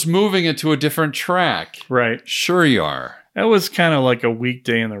 we're just moving it to a different track. Right. Sure you are. That was kind of like a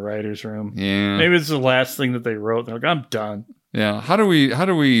weekday in the writer's room. Yeah. Maybe it's the last thing that they wrote. They're like, I'm done. Yeah. How do we?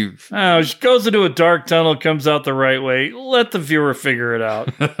 She goes into a dark tunnel, comes out the right way. Let the viewer figure it out.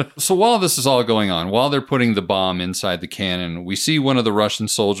 So while this is all going on, while they're putting the bomb inside the cannon, we see one of the Russian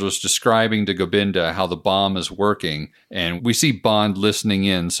soldiers describing to Gobinda how the bomb is working. And we see Bond listening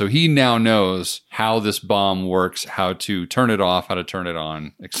in. So he now knows how this bomb works, how to turn it off, how to turn it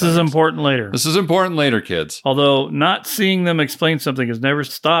on. This is important later. This is important later, kids. Although not seeing them explain something has never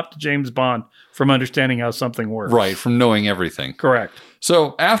stopped James Bond from understanding how something works. Right, from knowing everything. Correct.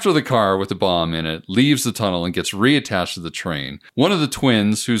 So after the car with the bomb in it leaves the tunnel and gets reattached to the train, one of the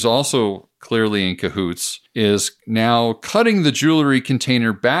twins, who's also clearly in cahoots, is now cutting the jewelry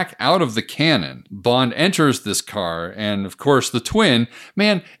container back out of the cannon. Bond enters this car, and of course the twin,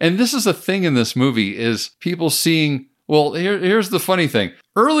 man, and this is a thing in this movie, is people seeing... Well, here's the funny thing.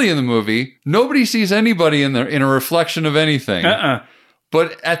 Early in the movie, nobody sees anybody in a reflection of anything.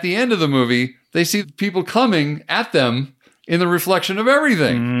 But at the end of the movie, they see people coming at them in the reflection of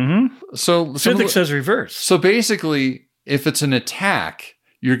everything. Mm-hmm. So physics says reverse. So basically, if it's an attack,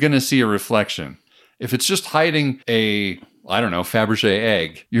 you're going to see a reflection. If it's just hiding a, Fabergé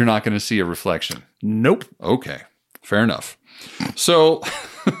egg, you're not going to see a reflection. Nope. Okay, fair enough. So...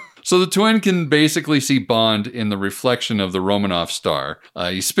 So the twin can basically see Bond in the reflection of the Romanov star.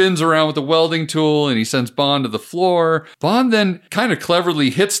 He spins around with the welding tool and he sends Bond to the floor. Bond then kind of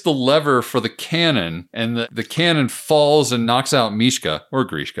cleverly hits the lever for the cannon, and the cannon falls and knocks out Mishka or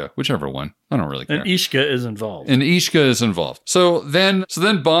Grishka, whichever one. I don't really care. And Ishka is involved. So then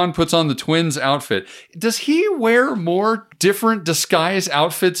Bond puts on the twins' outfit. Does he wear more different disguise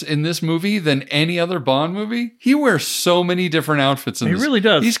outfits in this movie than any other Bond movie? He wears so many different outfits in this. He really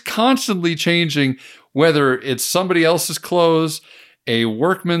does. He's constantly changing, whether it's somebody else's clothes, a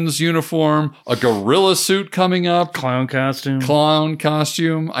workman's uniform, a gorilla suit coming up. Clown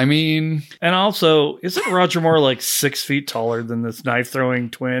costume. I mean... And also, isn't Roger Moore like 6 feet taller than this knife-throwing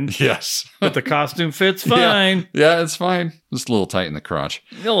twin? Yes. But the costume fits fine. Yeah, it's fine. Just a little tight in the crotch.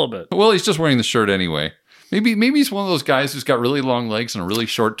 A little bit. Well, he's just wearing the shirt anyway. Maybe he's one of those guys who's got really long legs and a really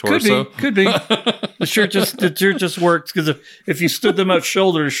short torso. Could be. The shirt just works because if you stood them up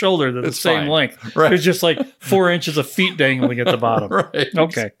shoulder to shoulder, they're the same length. Right. There's just like 4 inches of feet dangling at the bottom. Right.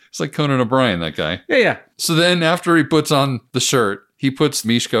 Okay. It's like Conan O'Brien, that guy. Yeah. So then after he puts on the shirt, he puts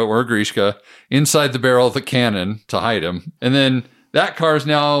Mishka or Grishka inside the barrel of the cannon to hide him. And then that car is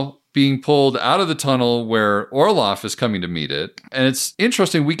now being pulled out of the tunnel where Orloff is coming to meet it. And it's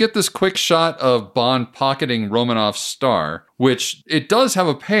interesting. We get this quick shot of Bond pocketing Romanov's star, which it does have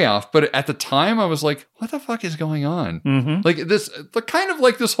a payoff. But at the time, I was like, what the fuck is going on? Mm-hmm. Like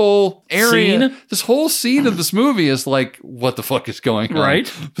this whole area, this whole scene of this movie is like, what the fuck is going on?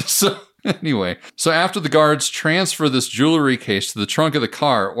 Right. Anyway, so after the guards transfer this jewelry case to the trunk of the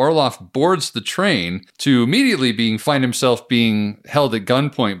car, Orloff boards the train to immediately find himself being held at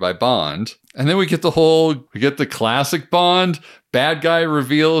gunpoint by Bond. And then we get the classic Bond. Bad guy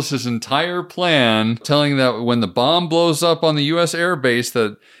reveals his entire plan, telling that when the bomb blows up on the U.S. air base,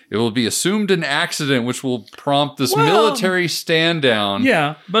 that it will be assumed an accident, which will prompt this military stand down.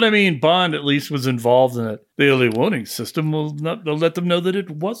 Yeah, but I mean, Bond at least was involved in it. The early warning system will let them know that it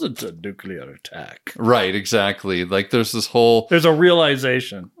wasn't a nuclear attack. Right, exactly. Like there's a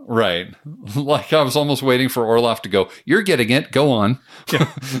realization. Right. Like I was almost waiting for Orloff to go, "You're getting it. Go on." Yeah.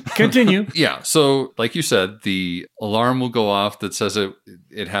 Continue. Yeah. So, like you said, the alarm will go off that says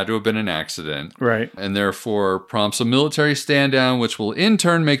it had to have been an accident. Right. And therefore prompts a military stand down, which will in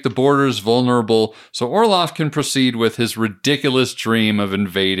turn make the borders vulnerable so Orloff can proceed with his ridiculous dream of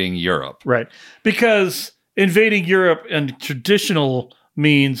invading Europe. Right. Because invading Europe and traditional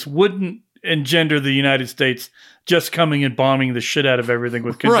means wouldn't engender the United States just coming and bombing the shit out of everything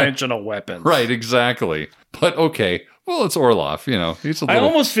with conventional weapons. Right, exactly. But okay, well, it's Orloff, you know. He's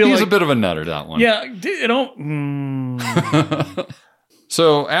a bit of a nutter, that one. Yeah, you know.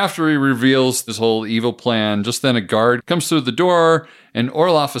 So after he reveals this whole evil plan, just then a guard comes through the door and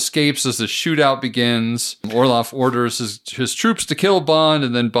Orloff escapes as the shootout begins. Orloff orders his troops to kill Bond,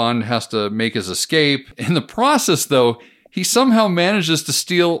 and then Bond has to make his escape. In the process, though, he somehow manages to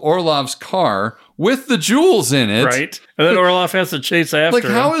steal Orlov's car with the jewels in it. Right. And then Orloff has to chase after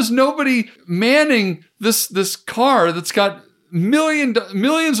him. How is nobody manning this car that's got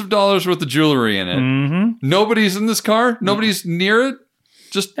millions of dollars worth of jewelry in it? Mm-hmm. Nobody's in this car? Nobody's near it?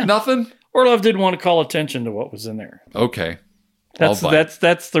 Just nothing? Orloff didn't want to call attention to what was in there. Okay. That's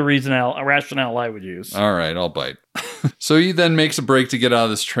the rationale I would use. All right, I'll bite. So he then makes a break to get out of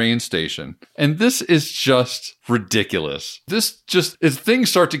this train station. And this is just ridiculous. Things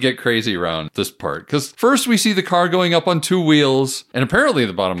start to get crazy around this part. Because first we see the car going up on 2 wheels, and apparently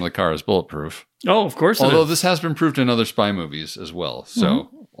the bottom of the car is bulletproof. Oh, of course it is. Although this has been proved in other spy movies as well. So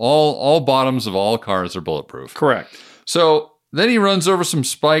all bottoms of all cars are bulletproof. Correct. So then he runs over some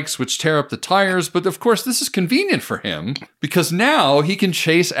spikes which tear up the tires, but of course this is convenient for him because now he can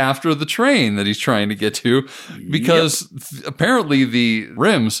chase after the train that he's trying to get to because apparently the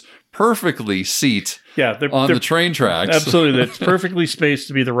rims perfectly seat on the train tracks. Absolutely. That's perfectly spaced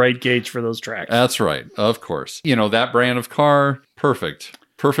to be the right gauge for those tracks. That's right. Of course. You know, that brand of car, perfect.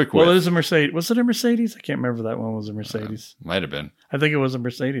 Perfect width. Well, it is a Mercedes. Was it a Mercedes? I can't remember if that one was a Mercedes. Might have been. I think it was a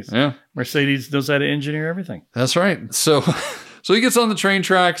Mercedes. Yeah. Mercedes knows how to engineer everything. That's right. So he gets on the train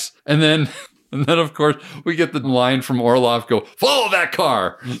tracks, and then of course we get the line from Orloff, go, "Follow that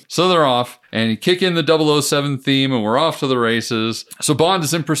car." So they're off, and you kick in the 007 theme, and we're off to the races. So Bond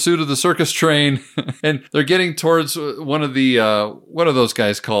is in pursuit of the circus train, and they're getting towards one of the, what are those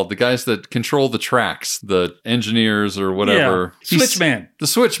guys called? The guys that control the tracks, the engineers or whatever. Yeah. Switchman. The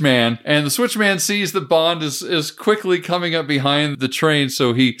switchman. And the switchman sees that Bond is quickly coming up behind the train,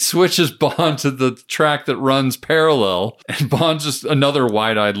 so he switches Bond to the track that runs parallel, and Bond just another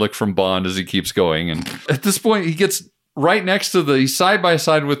wide-eyed look from Bond as he keeps going. And at this point, he gets right next to he's side by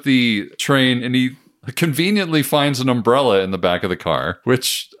side with the train, and he conveniently finds an umbrella in the back of the car,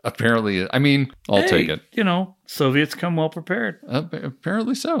 which apparently, I'll take it. You know, Soviets come well prepared.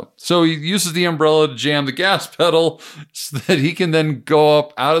 Apparently so. So he uses the umbrella to jam the gas pedal so that he can then go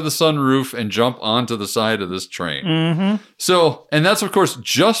up out of the sunroof and jump onto the side of this train. Mm-hmm. So, and that's of course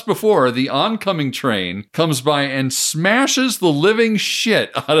just before the oncoming train comes by and smashes the living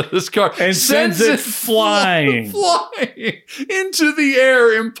shit out of this car and sends it flying into the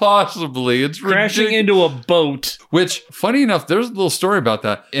air impossibly. It's crashing into a boat. Which, funny enough, there's a little story about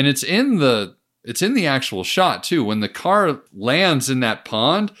that, and it's in the actual shot too. When the car lands in that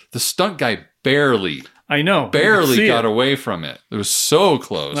pond, the stunt guy barely got away from it. It was so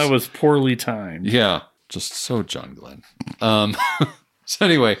close. That was poorly timed. Yeah, just so John Glenn. So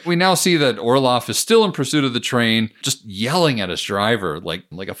anyway, we now see that Orloff is still in pursuit of the train, just yelling at his driver like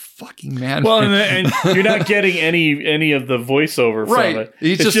a fucking madman. Well, and you're not getting any of the voiceover from it.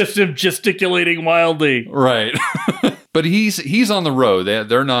 It's just him gesticulating wildly. Right. But he's on the road.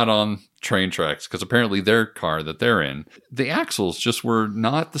 They're not on train tracks because apparently their car that they're in, the axles just were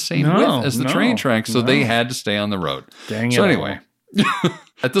not the same width as the train tracks, so they had to stay on the road. Dang it. So anyway.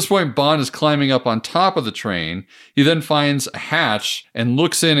 At this point, Bond is climbing up on top of the train. He then finds a hatch and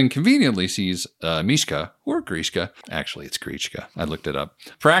looks in and conveniently sees Mishka, or Grishka. Actually, it's Grishka. I looked it up.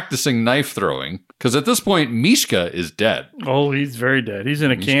 Practicing knife throwing. Because at this point, Mishka is dead. Oh, he's very dead. He's in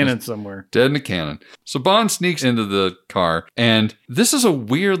a cannon somewhere. Dead in a cannon. So Bond sneaks into the car. And this is a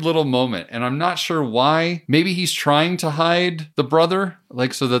weird little moment. And I'm not sure why. Maybe he's trying to hide the brother,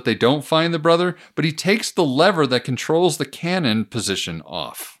 like so that they don't find the brother. But he takes the lever that controls the cannon position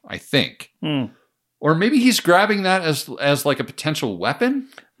off, I think. Or maybe he's grabbing that as like a potential weapon?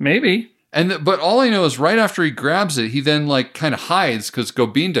 Maybe. But all I know is right after he grabs it, he then like kind of hides because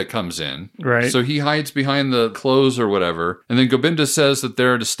Gobinda comes in. Right. So he hides behind the clothes or whatever. And then Gobinda says that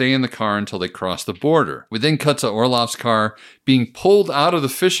they're to stay in the car until they cross the border. We then cut to Orloff's car being pulled out of the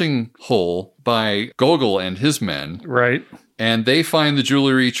fishing hole by Gogol and his men. Right. And they find the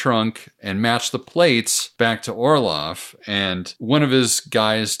jewelry trunk and match the plates back to Orlov. And one of his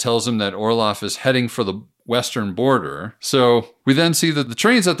guys tells him that Orlov is heading for the western border. So we then see that the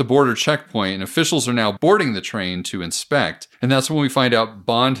train's at the border checkpoint and officials are now boarding the train to inspect. And that's when we find out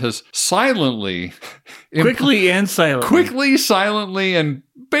Bond has silently, silently, and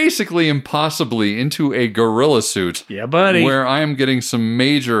basically impossibly into a gorilla suit. Yeah, buddy. Where I am getting some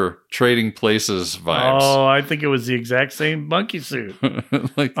major Trading Places vibes. Oh, I think it was the exact same monkey suit.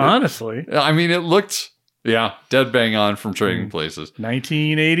 Honestly. I mean, it looked... Yeah, dead bang on from Trading Places.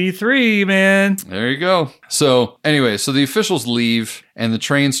 1983, man. There you go. So anyway, so the officials leave and the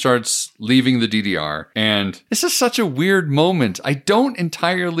train starts leaving the DDR. And this is such a weird moment. I don't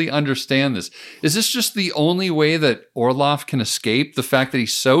entirely understand this. Is this just the only way that Orlov can escape? The fact that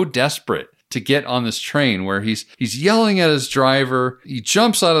he's so desperate to get on this train where he's yelling at his driver. He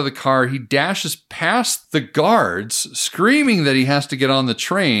jumps out of the car. He dashes past the guards, screaming that he has to get on the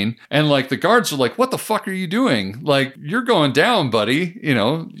train. And like the guards are like, what the fuck are you doing? Like, you're going down, buddy. You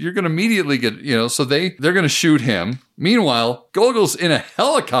know, you're going to immediately get, you know, so they're going to shoot him. Meanwhile, Gogol's in a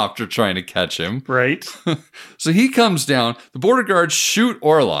helicopter trying to catch him. Right. So he comes down. The border guards shoot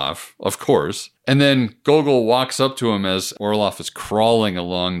Orlov, of course. And then Gogol walks up to him as Orlov is crawling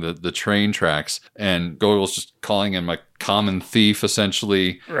along the train tracks. And Gogol's just calling him a common thief,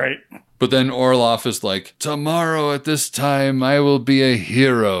 essentially. Right. But then Orlov is like, tomorrow at this time, I will be a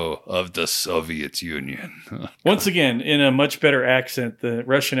hero of the Soviet Union. Once again, in a much better accent, the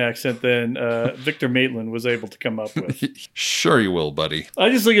Russian accent, than Victor Maitland was able to come up with. Sure you will, buddy. I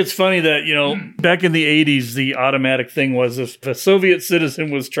just think it's funny that, you know, back in the 80s, the automatic thing was if a Soviet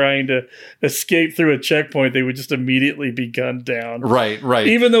citizen was trying to escape through a checkpoint, they would just immediately be gunned down. Right.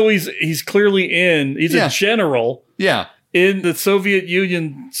 Even though he's clearly he's a general. Yeah. In the Soviet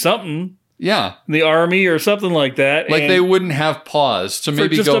Union something. Yeah. The army or something like that. Like they wouldn't have pause to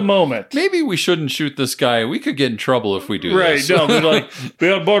maybe just go, a moment. Maybe we shouldn't shoot this guy. We could get in trouble if we do this. Right. No, they're like, we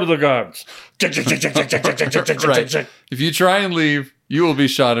are board of the guards. Right. If you try and leave, you will be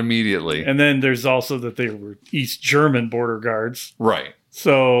shot immediately. And then there's also that they were East German border guards. Right.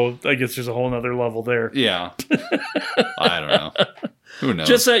 So I guess there's a whole nother level there. Yeah. I don't know. Who knows?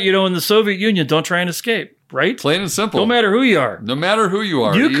 Just that, you know, in the Soviet Union, don't try and escape, right? Plain and simple. No matter who you are. No matter who you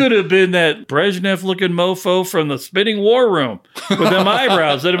are. You could have been that Brezhnev-looking mofo from the spinning war room with them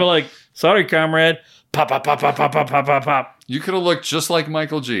eyebrows. They'd have been like, sorry, comrade. Pop, pop, pop, pop, pop, pop, pop, pop, pop. You could have looked just like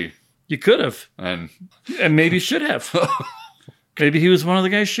Michael G. You could have. And maybe should have. Maybe he was one of the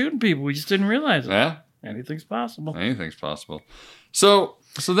guys shooting people. We just didn't realize it. Yeah. Anything's possible. Anything's possible. So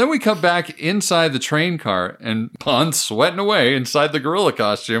then we come back inside the train car and Bond's sweating away inside the gorilla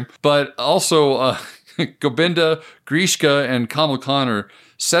costume. But also Gobinda, Grishka, and Kamal Khan are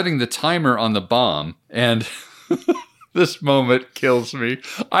setting the timer on the bomb. And this moment kills me.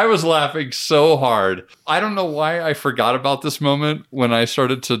 I was laughing so hard. I don't know why I forgot about this moment when I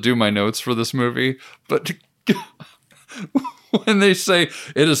started to do my notes for this movie. But when they say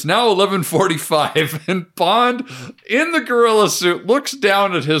it is now 11:45 and Bond in the gorilla suit looks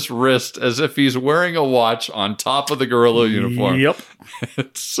down at his wrist as if he's wearing a watch on top of the gorilla uniform. Yep.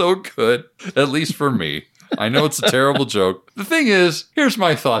 It's so good, at least for me. I know it's a terrible joke. The thing is, here's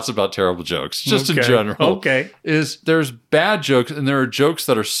my thoughts about terrible jokes, just in general. Okay. Is there's bad jokes and there are jokes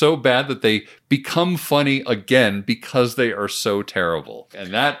that are so bad that they become funny again because they are so terrible.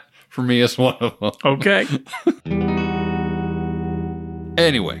 And that, for me, is one of them. Okay.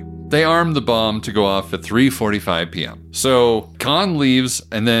 Anyway, they arm the bomb to go off at 3:45 p.m. So Khan leaves,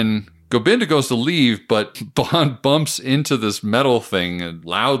 and then Gobinda goes to leave, but Bond bumps into this metal thing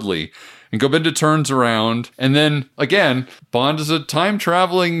loudly. And Gobinda turns around, and then, again, Bond is a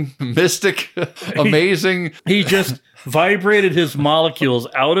time-traveling, mystic, amazing... He just vibrated his molecules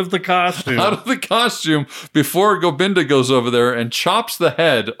out of the costume. Out of the costume before Gobinda goes over there and chops the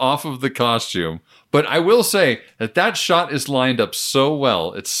head off of the costume. But I will say that shot is lined up so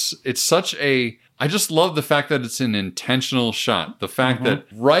well. It's such a... I just love the fact that it's an intentional shot. The fact that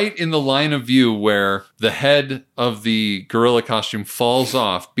right in the line of view where the head of the gorilla costume falls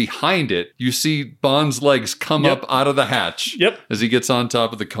off, behind it, you see Bond's legs come up out of the hatch as he gets on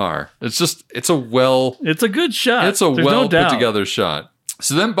top of the car. It's a good shot. It's a put together shot.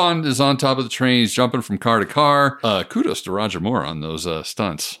 So then Bond is on top of the train. He's jumping from car to car. Kudos to Roger Moore on those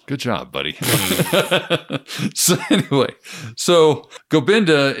stunts. Good job, buddy. So anyway,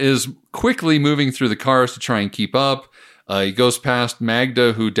 Gobinda is quickly moving through the cars to try and keep up. He goes past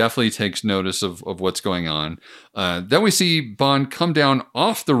Magda, who definitely takes notice of what's going on. Then we see Bond come down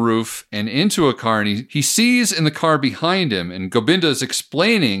off the roof and into a car, and he sees in the car behind him, and Gobinda is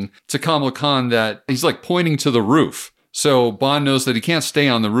explaining to Kamal Khan that he's like pointing to the roof. So Bond knows that he can't stay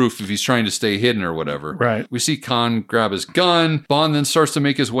on the roof if he's trying to stay hidden or whatever. Right. We see Khan grab his gun. Bond then starts to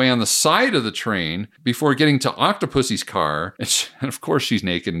make his way on the side of the train before getting to Octopussy's car. And of course, she's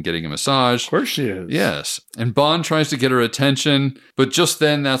naked and getting a massage. Of course she is. Yes. And Bond tries to get her attention, but just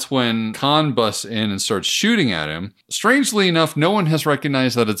then that's when Khan busts in and starts shooting at him. Strangely enough, no one has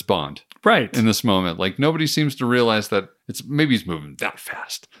recognized that it's Bond. Right. In this moment. Like, nobody seems to realize that maybe he's moving that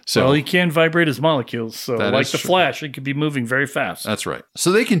fast. So, well, he can vibrate his molecules. So like the true. Flash, he could be moving very fast. That's right.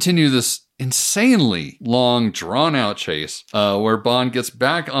 So they continue this insanely long, drawn-out chase where Bond gets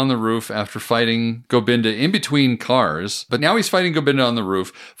back on the roof after fighting Gobinda in between cars. But now he's fighting Gobinda on the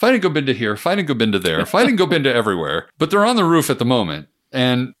roof, fighting Gobinda here, fighting Gobinda there, fighting Gobinda everywhere. But they're on the roof at the moment.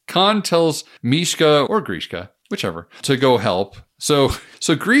 And Khan tells Mishka or Grishka, whichever, to go help. So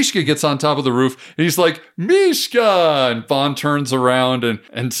Grishka gets on top of the roof and he's like, Mishka! And Bond turns around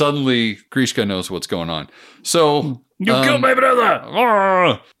and suddenly Grishka knows what's going on. So you killed my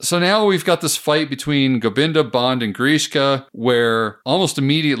brother! So now we've got this fight between Gobinda, Bond, and Grishka where almost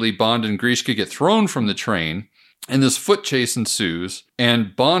immediately Bond and Grishka get thrown from the train. And this foot chase ensues,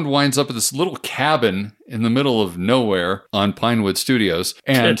 and Bond winds up at this little cabin in the middle of nowhere on Pinewood Studios,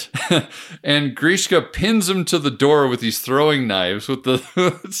 and and Grishka pins him to the door with these throwing knives.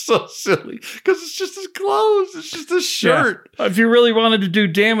 It's so silly because it's just his clothes, it's just his shirt. Yeah. If you really wanted to do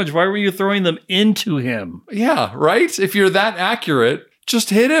damage, why were you throwing them into him? Yeah, right. If you're that accurate, just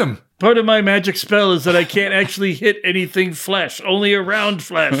hit him. Part of my magic spell is that I can't actually hit anything flesh, only around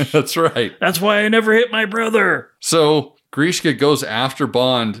flesh. That's right. That's why I never hit my brother. So Grishka goes after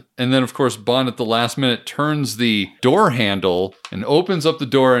Bond, and then, of course, Bond at the last minute turns the door handle and opens up the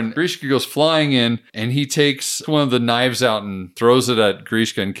door, and Grishka goes flying in, and he takes one of the knives out and throws it at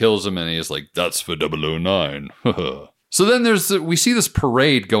Grishka and kills him, and he's like, that's for 009. So then we see this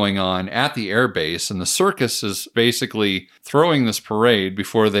parade going on at the airbase, and the circus is basically throwing this parade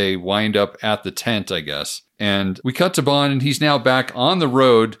before they wind up at the tent, I guess. And we cut to Bond, and he's now back on the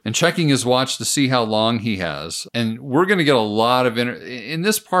road and checking his watch to see how long he has. And we're going to get a lot of in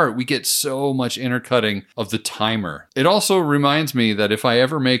this part, we get so much intercutting of the timer. It also reminds me that if I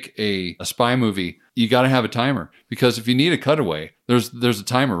ever make a spy movie, you got to have a timer, because if you need a cutaway, there's a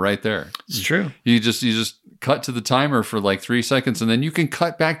timer right there. It's true. You just cut to the timer for like 3 seconds, and then you can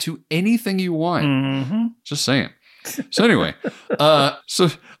cut back to anything you want. Mm-hmm. Just saying. So anyway, so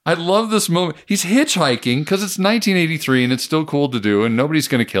I love this moment. He's hitchhiking because it's 1983 and it's still cool to do, and nobody's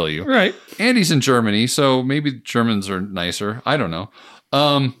going to kill you. Right. And he's in Germany, so maybe Germans are nicer. I don't know.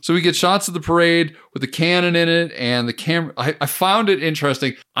 So we get shots of the parade with the cannon in it, and the camera. I found it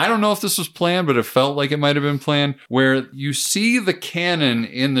interesting. I don't know if this was planned, but it felt like it might have been planned, where you see the cannon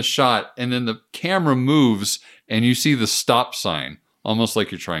in the shot, and then the camera moves, and you see the stop sign. Almost like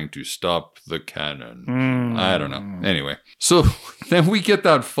you're trying to stop the cannon. I don't know. Anyway, so then we get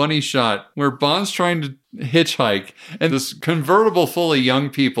that funny shot where Bond's trying to hitchhike, and this convertible full of young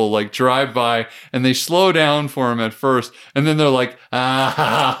people like drive by, and they slow down for him at first, and then they're like,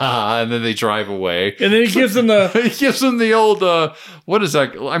 and then they drive away. And then he gives them the old, what is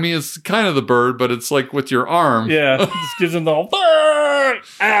that? I mean, it's kind of the bird, but it's like with your arm. Yeah, just gives them the whole,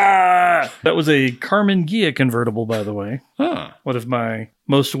 That was a Carmen Ghia convertible, by the way. Huh. One of my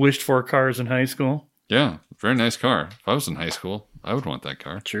most wished for cars in high school. Yeah, very nice car. If I was in high school, I would want that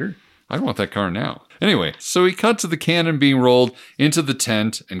car. Sure. I want that car now. Anyway, so we cut to the cannon being rolled into the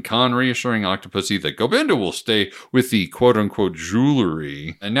tent, and Khan reassuring Octopussy that Gobinda will stay with the quote-unquote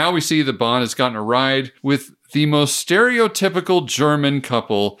jewelry. And now we see that Bond has gotten a ride with the most stereotypical German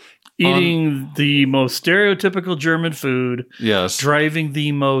couple. Eating the most stereotypical German food. Yes. Driving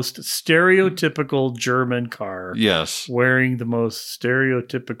the most stereotypical German car. Yes. Wearing the most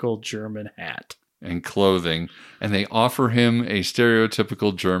stereotypical German hat. And clothing, and they offer him a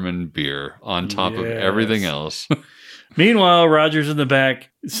stereotypical German beer on top of everything else. Meanwhile, Roger's in the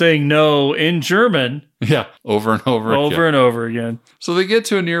back saying no in German. Yeah, over and over and over again. So they get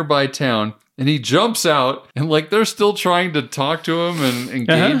to a nearby town, and he jumps out, and like they're still trying to talk to him and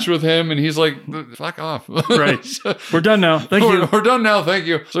engage with him, and he's like, fuck off. Right. We're done now. Thank you. We're done now. Thank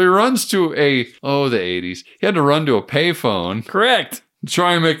you. So he runs to the 80s. He had to run to a payphone. Correct.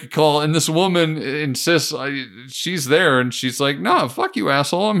 Try and make a call, and this woman insists she's there, and she's like, "No, fuck you,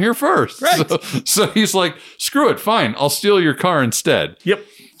 asshole! I'm here first." Right. So he's like, "Screw it, fine, I'll steal your car instead." Yep.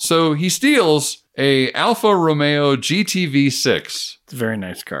 So he steals a Alfa Romeo GTV6. It's a very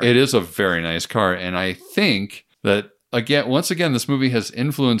nice car. It is a very nice car, and I think that once again, this movie has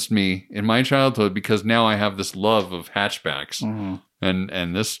influenced me in my childhood because now I have this love of hatchbacks. Mm-hmm.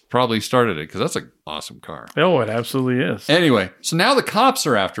 And this probably started it because that's an awesome car. Oh, it absolutely is. Anyway, so now the cops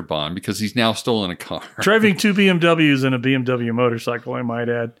are after Bond because he's now stolen a car. Driving 2 BMWs and a BMW motorcycle, I might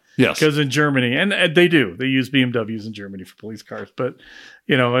add. Yes. Because in Germany, and they do, they use BMWs in Germany for police cars. But,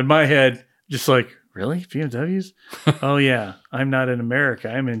 in my head, just like, really? BMWs? Oh, yeah. I'm not in America.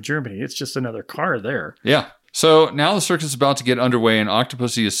 I'm in Germany. It's just another car there. Yeah. So now the circus is about to get underway, and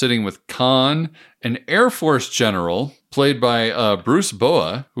Octopussy is sitting with Khan, an Air Force general, played by Bruce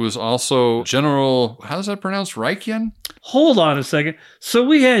Boa, who is also General, how's that pronounced, Raikian? Hold on a second. So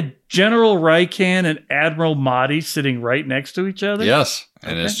we had General Raikian and Admiral Mahdi sitting right next to each other? Yes.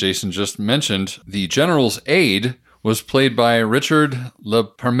 And as Jason just mentioned, the general's aide was played by Richard Le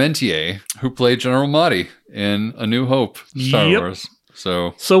Parmentier, who played General Mahdi in A New Hope, Star Wars.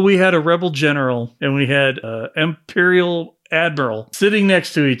 So we had a rebel general and we had Imperial Admiral sitting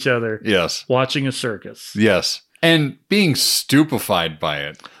next to each other. Yes. Watching a circus. Yes. And being stupefied by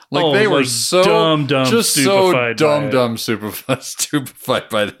it. Like they were so stupefied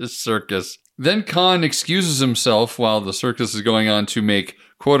by this circus. Then Khan excuses himself while the circus is going on to make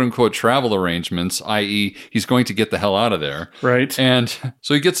quote-unquote travel arrangements, i.e. he's going to get the hell out of there. Right. And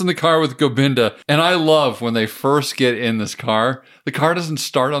so he gets in the car with Gobinda, and I love when they first get in this car, the car doesn't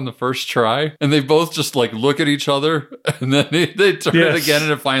start on the first try, and they both just like look at each other, and then they turn it again,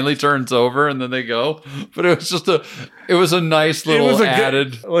 and it finally turns over, and then they go. But it was just a nice little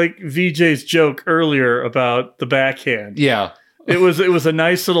added... like VJ's joke earlier about the backhand. Yeah. It was a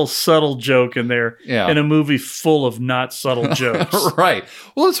nice little subtle joke in there in a movie full of not subtle jokes. Right.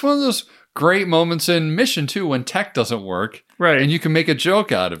 Well, it's one of those great moments in Mission, too, when tech doesn't work. Right. And you can make a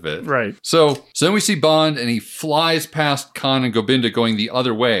joke out of it. Right. So then we see Bond, and he flies past Khan and Gobinda going the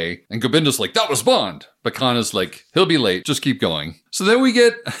other way. And Gobinda's like, that was Bond. But Khan is like, he'll be late. Just keep going. So then we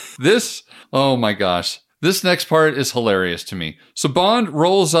get this. Oh, my gosh. This next part is hilarious to me. So Bond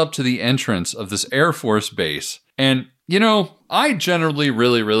rolls up to the entrance of this Air Force base. And, I generally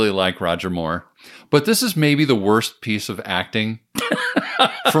really, really like Roger Moore. But this is maybe the worst piece of acting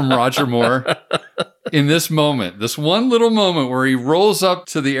from Roger Moore in this moment. This one little moment where he rolls up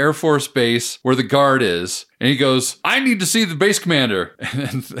to the Air Force base where the guard is. And he goes, I need to see the base commander.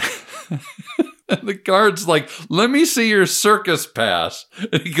 And the guard's like, let me see your circus pass.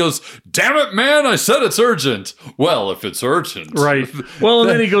 And he goes, damn it, man, I said it's urgent. Well, if it's urgent. Right. Well, and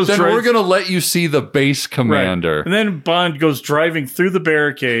then he goes... Then we're going to let you see the base commander. Right. And then Bond goes driving through the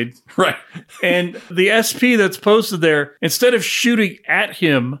barricade. Right. And the SP that's posted there, instead of shooting at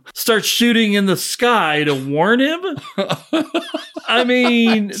him, starts shooting in the sky to warn him. I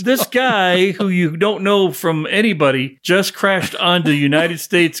mean, this guy, who you don't know from anybody, just crashed onto United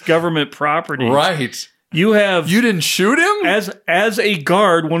States government property. Right. You didn't shoot him? As a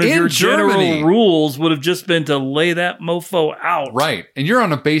guard, one of your general rules would have just been to lay that mofo out. Right. And you're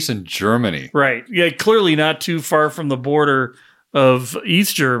on a base in Germany. Right. Yeah, clearly not too far from the border of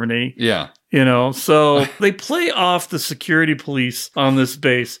East Germany. Yeah. So they play off the security police on this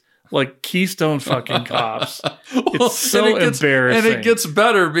base like Keystone fucking cops. It's so embarrassing. And it gets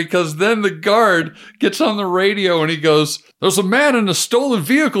better because then the guard gets on the radio and he goes, there's a man in a stolen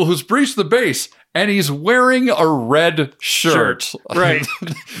vehicle who's breached the base. And he's wearing a red shirt. Right.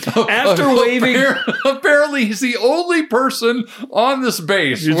 After waving. Apparently, he's the only person on this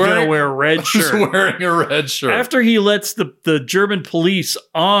base who's going to wear a red shirt. Who's wearing a red shirt. After he lets the German police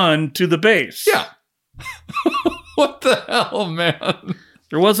on to the base. Yeah. What the hell, man?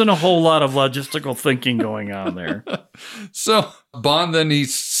 There wasn't a whole lot of logistical thinking going on there. So Bond then he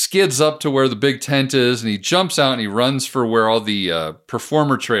skids up to where the big tent is and he jumps out and he runs for where all the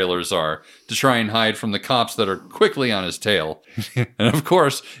performer trailers are to try and hide from the cops that are quickly on his tail. And of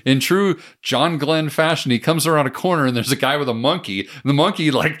course, in true John Glenn fashion, he comes around a corner and there's a guy with a monkey. And the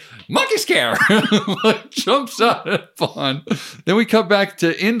monkey monkey scare, jumps out at Bond. Then we cut back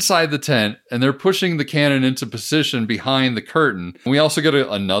to inside the tent and they're pushing the cannon into position behind the curtain. And we also get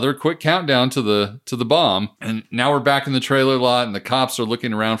another quick countdown to the bomb. And now we're back in the trailer lot and the cops are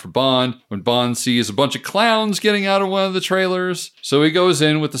looking around for Bond when Bond sees a bunch of clowns getting out of one of the trailers. So he goes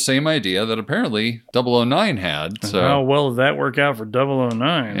in with the same idea that apparently 009 had. So how well did that work out for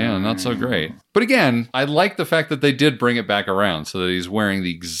 009? Yeah, not so great. But again, I like the fact that they did bring it back around so that he's wearing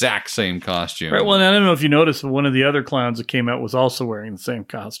the exact same costume. Right. Well, and I don't know if you noticed, but one of the other clowns that came out was also wearing the same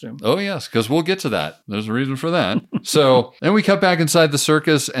costume. Oh, yes, because we'll get to that. There's a reason for that. So then we cut back inside the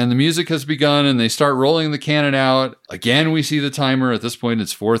circus, and the music has begun, and they start rolling the cannon out. Again, we see the timer. At this point,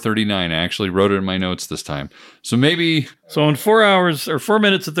 it's 4:39. I actually wrote it in my notes this time. So maybe... So in 4 hours, or 4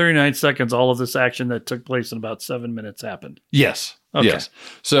 minutes and 39 seconds, all of this action that took place in about 7 minutes happened. Yes. Okay. Yes.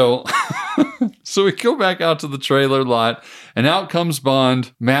 So, so we go back out to the trailer lot, and out comes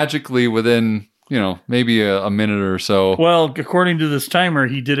Bond magically within, maybe a minute or so. Well, according to this timer,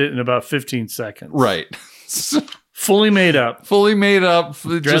 he did it in about 15 seconds. Right. Fully made up. Fully made up.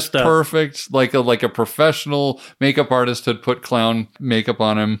 Just up. Perfect. Like a professional makeup artist had put clown makeup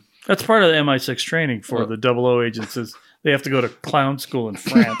on him. That's part of the MI6 training for the 00 agents is they have to go to clown school in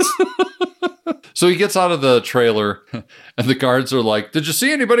France. So he gets out of the trailer, and the guards are like, "Did you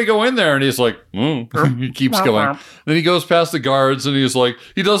see anybody go in there?" And he's like, He keeps going. Then he goes past the guards, and he's like,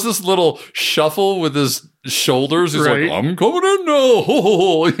 he does this little shuffle with his shoulders. He's Right. like, "I'm coming in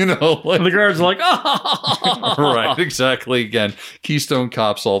now." Like, And the guards are like, oh. right, exactly. Again, Keystone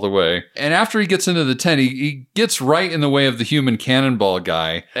Cops all the way. And after he gets into the tent, he gets right in the way of the human cannonball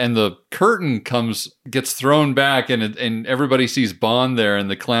guy, and the curtain gets thrown back, and everybody sees Bond there in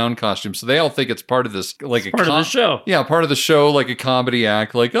the clown costume. So they all think it's part of this, like Part of the show. Yeah, part of the show, like a comedy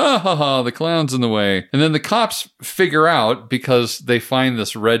act, like, the clown's in the way. And then the cops figure out, because they find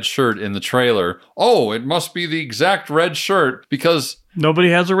this red shirt in the trailer, oh, it must be the exact red shirt, because Nobody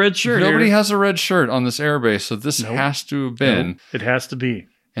has a red shirt. nobody here. has a red shirt on this airbase, so this has to have been. Nope. It has to be.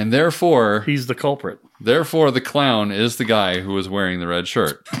 And therefore, He's the culprit. the clown is the guy who was wearing the red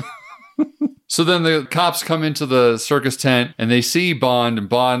shirt. So then the cops come into the circus tent, and they see Bond, and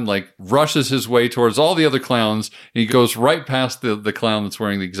Bond rushes his way towards all the other clowns, and he goes right past the clown that's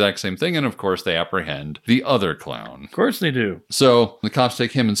wearing the exact same thing, and of course they apprehend the other clown. Of course they do. So the cops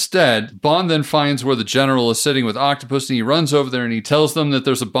take him instead. Bond then finds where the general is sitting with Octopussy, and he runs over there and he tells them that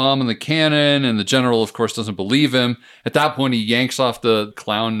there's a bomb in the cannon, and the general, of course, doesn't believe him. At that point, he yanks off the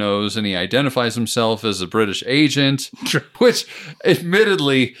clown nose and he identifies himself as a British agent, which,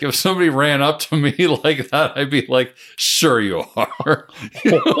 admittedly, if somebody ran up to me like that, I'd be like, sure you are.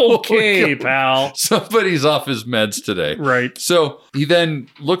 Okay, pal. Somebody's off his meds today. Right. So he then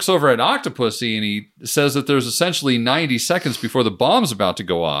looks over at Octopussy, and he says that there's essentially 90 seconds before the bomb's about to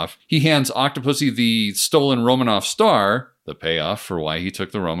go off. He hands Octopussy the stolen Romanov star, the payoff for why he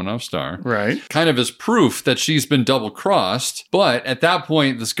took the Romanov star. Right. Kind of as proof that she's been double-crossed. But at that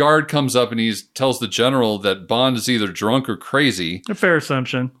point, this guard comes up and he tells the general that Bond is either drunk or crazy. A fair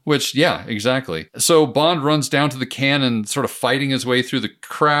assumption. Which, yeah, exactly. So Bond runs down to the cannon, sort of fighting his way through the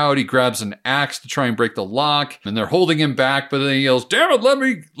crowd. He grabs an axe to try and break the lock, and they're holding him back, but then he yells, "Damn it, let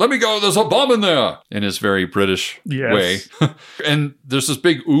me go, there's a bomb in there," in his very British way. And there's this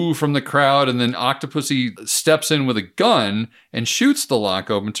big ooh from the crowd, and then Octopussy steps in with a gun and shoots the lock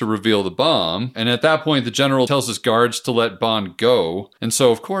open to reveal the bomb. And at that point, the general tells his guards to let Bond go. And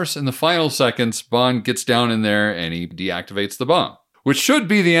so, of course, in the final seconds, Bond gets down in there and he deactivates the bomb, which should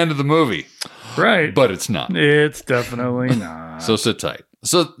be the end of the movie. Right. But it's not. It's definitely not. So sit tight.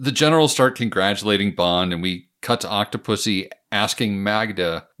 So the generals start congratulating Bond, and we cut to Octopussy asking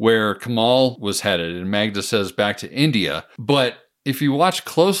Magda where Kamal was headed. And Magda says back to India. But if you watch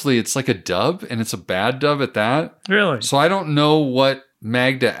closely, it's like a dub, and it's a bad dub at that. Really? So I don't know what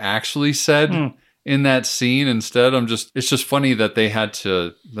Magda actually said in that scene. Instead, it's just funny that they had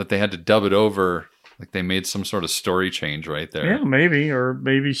to dub it over. Like they made some sort of story change right there. Yeah, maybe. Or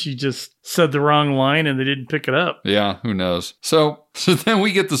maybe she just said the wrong line and they didn't pick it up. Yeah, who knows? So then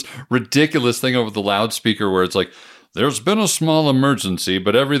we get this ridiculous thing over the loudspeaker where it's like, "There's been a small emergency,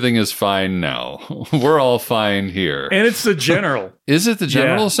 but everything is fine now. We're all fine here." And it's the general. Is it the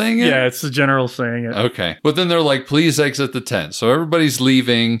general saying it? Yeah, it's the general saying it. Okay. But then they're like, "Please exit the tent." So everybody's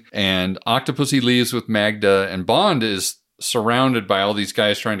leaving, and Octopussy leaves with Magda, and Bond is surrounded by all these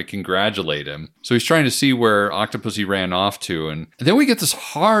guys trying to congratulate him. So he's trying to see where Octopussy ran off to. And then we get this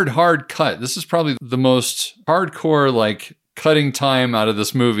hard cut. This is probably the most hardcore, cutting time out of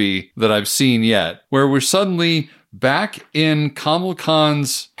this movie that I've seen yet, where we're suddenly back in Kamal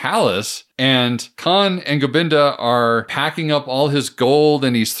Khan's palace, and Khan and Gobinda are packing up all his gold,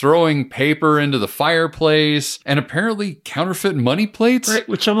 and he's throwing paper into the fireplace, and apparently counterfeit money plates. Right,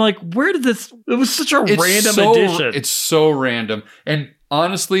 which I'm like, where did this... It was such a random addition. It's so random. And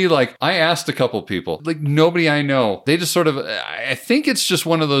honestly, like, I asked a couple people, like, nobody I know. They just sort of, I think it's just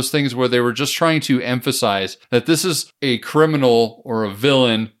one of those things where they were just trying to emphasize that this is a criminal or a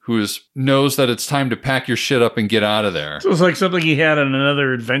villain who knows that it's time to pack your shit up and get out of there. So it's like something he had on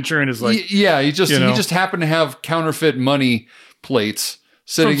another adventure and is like, yeah, he just happened to have counterfeit money plates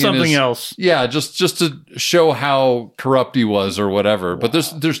sitting from something in else. Yeah, just to show how corrupt he was or whatever. Wow.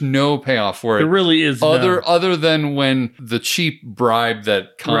 But there's no payoff for it. There really is other than when the cheap bribe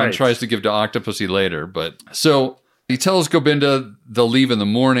that Khan tries to give to Octopussy later. But so he tells Gobinda they'll leave in the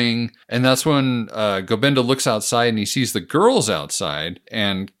morning, and that's when Gobinda looks outside and he sees the girls outside,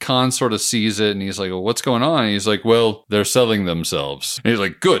 and Khan sort of sees it and he's like, well, what's going on? And he's like, well, they're selling themselves. And he's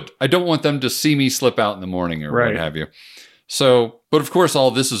like, good. I don't want them to see me slip out in the morning or what have you. So, but of course,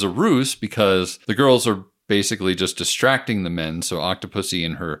 all this is a ruse because the girls are basically just distracting the men so Octopussy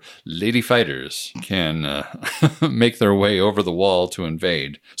and her lady fighters can make their way over the wall to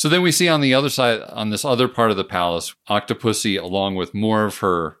invade. So then we see on the other side, on this other part of the palace, Octopussy along with more of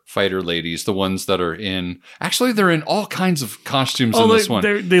her fighter ladies, the ones that are actually they're in all kinds of costumes in this one.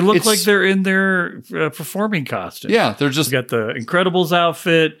 They look like they're in their performing costume. Yeah, they're just... We've got the Incredibles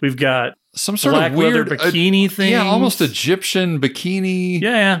outfit. We've got some sort black of weird bikini thing. Yeah, almost Egyptian bikini.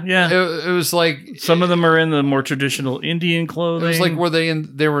 Yeah. It was like some of them are in the more traditional Indian clothing. It was like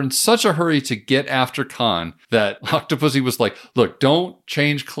they were in such a hurry to get after Khan that Octopussy was like, "Look, don't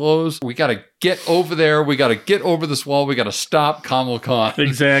change clothes. We got to get over there. We got to get over this wall. We got to stop Kamal Khan."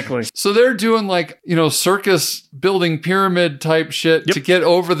 Exactly. So they're doing like, circus building pyramid type shit to get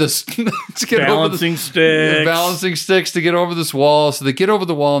over this. to get balancing sticks. Balancing sticks to get over this wall. So they get over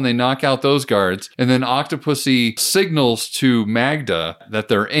the wall and they knock out those guards. And then Octopussy signals to Magda that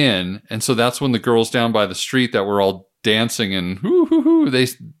they're in. And so that's when the girls down by the street that were all dancing and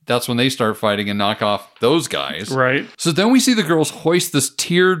that's when they start fighting and knock off those guys. Right. So then we see the girls hoist this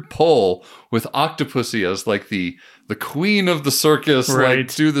tiered pole with Octopussy as like the queen of the circus,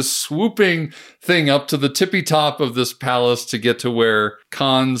 like do the swooping thing up to the tippy top of this palace to get to where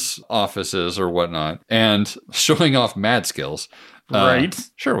Khan's office is or whatnot, and showing off mad skills. Right.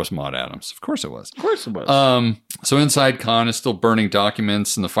 Sure, it was Maud Adams. Of course it was. Of course it was. So inside, Khan is still burning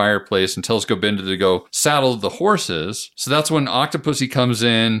documents in the fireplace and tells Gobinda to go saddle the horses. So that's when Octopussy comes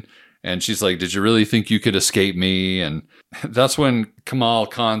in and she's like, did you really think you could escape me? And that's when Kamal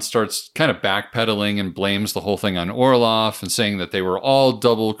Khan starts kind of backpedaling and blames the whole thing on Orlov and saying that they were all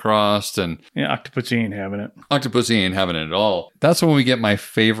double-crossed. And yeah, Octopussy ain't having it. Octopussy ain't having it at all. That's when we get my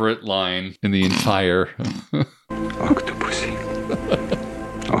favorite line in the entire... Octopussy.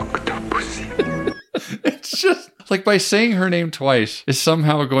 Octopussy. It's just like by saying her name twice is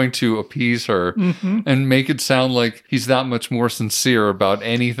somehow going to appease her and make it sound like he's that much more sincere about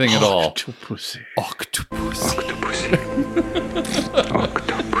anything at all. Octopussy. Octopussy.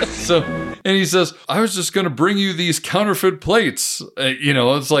 Octopussy. So, and he says, I was just going to bring you these counterfeit plates.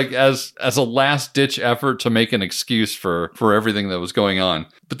 It's like as a last ditch effort to make an excuse for everything that was going on.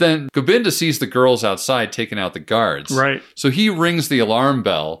 But then Gobinda sees the girls outside taking out the guards. Right. So he rings the alarm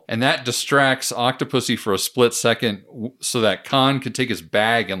bell, and that distracts Octopussy for a split second so that Khan could take his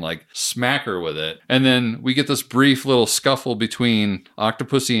bag and like smack her with it. And then we get this brief little scuffle between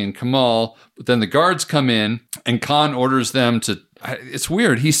Octopussy and Kamal. But then the guards come in, and Khan orders them to... It's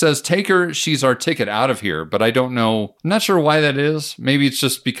weird. He says, take her. She's our ticket out of here. But I don't know. I'm not sure why that is. Maybe it's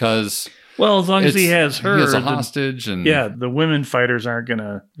just because... Well, as long as he has her. He has a hostage. And the women fighters aren't going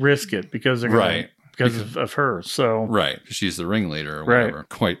to risk it because they're going to... Because of her, so... Right, she's the ringleader or whatever.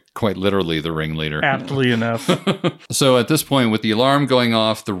 Quite literally the ringleader. Aptly enough. So at this point, with the alarm going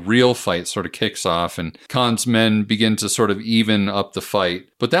off, the real fight sort of kicks off, and Khan's men begin to sort of even up the fight.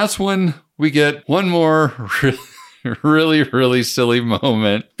 But that's when we get one more... really, really silly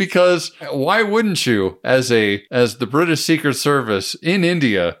moment, because why wouldn't you, as the British Secret Service in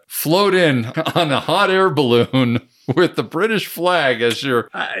India, float in on a hot air balloon with the British flag as your...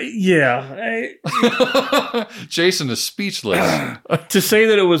 Jason is speechless. To say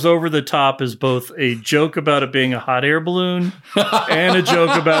that it was over the top is both a joke about it being a hot air balloon and a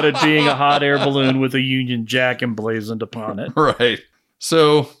joke about it being a hot air balloon with a Union Jack emblazoned upon it. Right.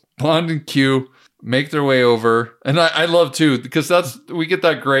 So Bond and Q make their way over, and I love too, because we get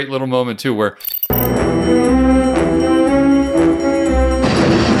that great little moment too where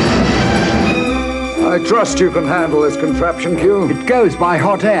I trust you can handle this contraption, Q. It goes by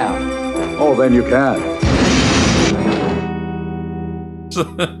hot air. Oh, then you can. So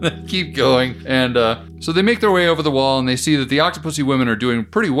they keep going, and so they make their way over the wall, and they see that the Octopussy women are doing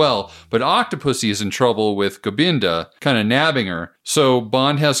pretty well, but Octopussy is in trouble with Gobinda, kind of nabbing her. So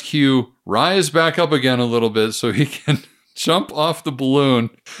Bond has Q rise back up again a little bit so he can jump off the balloon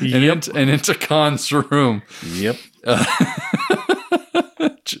and into Khan's room. Yep.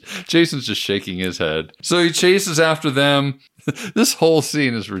 Jason's just shaking his head. So he chases after them. This whole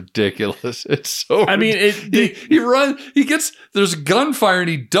scene is ridiculous. It's so. I mean, he runs. He gets there's gunfire and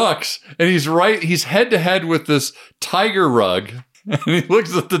he ducks and he's head to head with this tiger rug. And he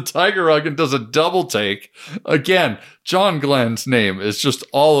looks at the tiger rug and does a double take. Again, John Glenn's name is just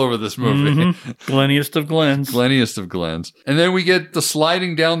all over this movie. Mm-hmm. Glenniest of Glens. Glenniest of Glens. And then we get the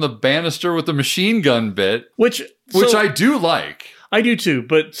sliding down the banister with the machine gun bit, which I do like. I do too,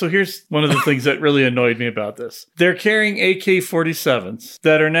 but so here's one of the things that really annoyed me about this. They're carrying AK-47s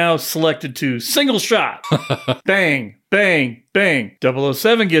that are now selected to single shot. Bang, bang, bang.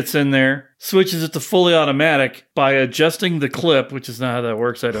 007 gets in there, switches it to fully automatic by adjusting the clip, which is not how that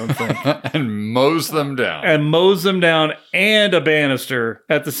works, I don't think. And mows them down. And a banister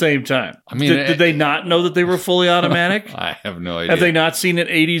at the same time. I mean, did they not know that they were fully automatic? I have no idea. Have they not seen an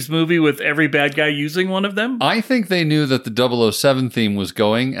 80s movie with every bad guy using one of them? I think they knew that the 007 theme was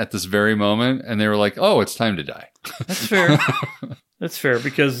going at this very moment, and they were like, oh, it's time to die. That's fair. That's fair,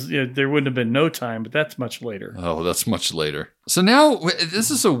 because there wouldn't have been no time, but that's much later. Oh, that's much later. So now,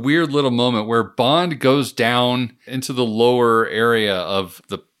 this is a weird little moment where Bond goes down into the lower area of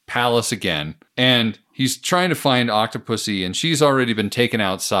the palace again, and he's trying to find Octopussy, and she's already been taken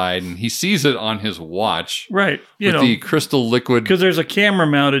outside, and he sees it on his watch. Right. With the crystal liquid. Because there's a camera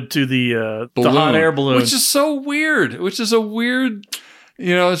mounted to the hot air balloon. Which is so weird. It's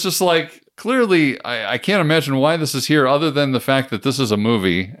just like, clearly, I can't imagine why this is here other than the fact that this is a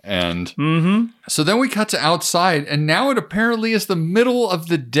movie. And so then we cut to outside, and now it apparently is the middle of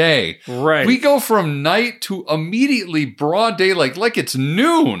the day. Right. We go from night to immediately broad daylight, like it's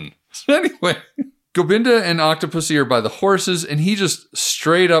noon. So anyway, Gobinda and Octopussy are by the horses, and he just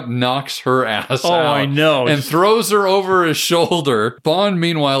straight up knocks her ass out. I know. And throws her over his shoulder. Bond,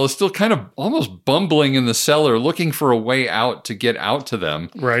 meanwhile, is still kind of almost bumbling in the cellar, looking for a way out to get out to them.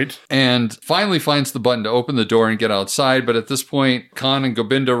 Right. And finally finds the button to open the door and get outside. But at this point, Khan and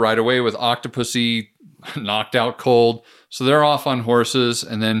Gobinda ride away with Octopussy knocked out cold. So they're off on horses.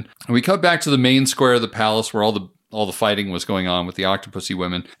 And then we cut back to the main square of the palace where all the fighting was going on with the Octopussy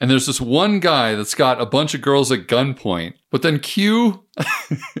women. And there's this one guy that's got a bunch of girls at gunpoint. But then Q,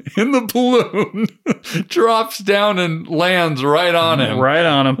 in the balloon, drops down and lands right on him. Right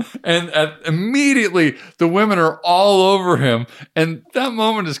on him. And immediately, the women are all over him. And that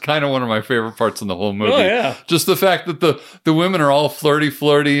moment is kind of one of my favorite parts in the whole movie. Oh, yeah. Just the fact that the women are all flirty.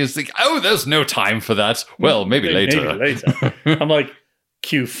 It's like, oh, there's no time for that. Well, maybe later. I'm like,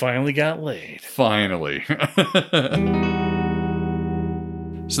 Q finally got laid. Finally.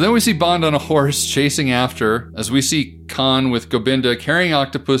 So then we see Bond on a horse chasing after, as we see Khan with Gobinda carrying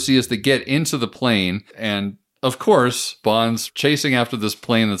Octopussy as they get into the plane. And of course, Bond's chasing after this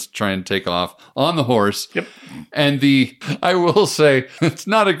plane that's trying to take off on the horse. Yep. And I will say, it's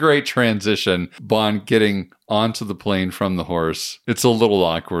not a great transition, Bond getting onto the plane from the horse. It's a little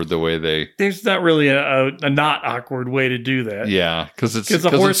awkward the way There's not really a not awkward way to do that. Yeah, because the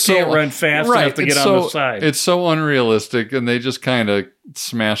horse can't run fast enough to get on the side. It's so unrealistic, and they just kind of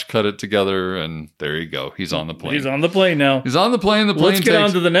smash cut it together, and there you go. He's on the plane. He's on the plane now. He's on the plane. Let's get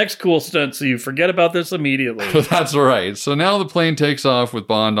on to the next cool stunt so you forget about this immediately. That's right. So now the plane takes off with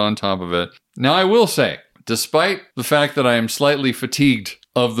Bond on top of it. Now I will say, despite the fact that I am slightly fatigued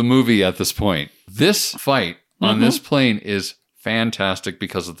of the movie at this point, this fight on this plane is fantastic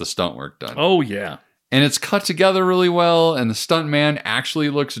because of the stunt work done. Oh, yeah. And it's cut together really well, and the stuntman actually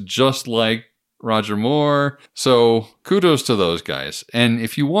looks just like Roger Moore. So kudos to those guys. And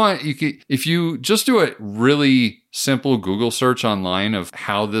if you want, if you just do a really simple Google search online of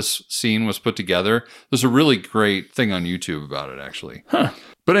how this scene was put together, there's a really great thing on YouTube about it, actually. Huh.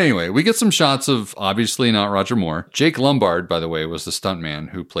 But anyway, we get some shots of, obviously not Roger Moore. Jake Lombard, by the way, was the stuntman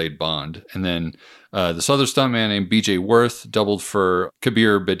who played Bond. And then this other stuntman named B.J. Worth doubled for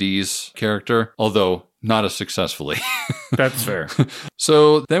Kabir Bedi's character, although not as successfully. That's fair.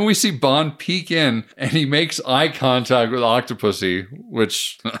 So then we see Bond peek in, and he makes eye contact with Octopussy,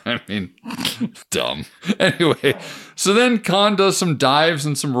 which, I mean, dumb. Anyway, so then Khan does some dives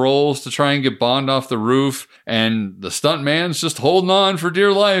and some rolls to try and get Bond off the roof, and the stuntman's just holding on for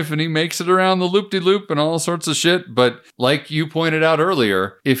dear life, and he makes it around the loop-de-loop and all sorts of shit. But like you pointed out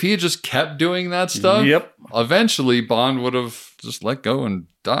earlier, if he had just kept doing that stuff, eventually Bond would have just let go and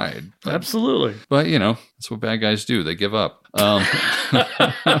died. Absolutely. But, that's what bad guys do. They give up.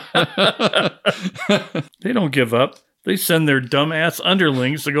 They don't give up. They send their dumbass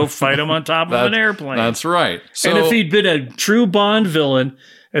underlings to go fight him on top of an airplane. That's right. And if he'd been a true Bond villain,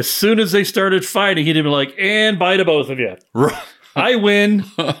 as soon as they started fighting, he'd be like, and bye to both of you. Right. I win.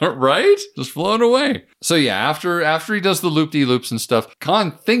 Right? Just flown away. So yeah, after he does the loop-de-loops and stuff,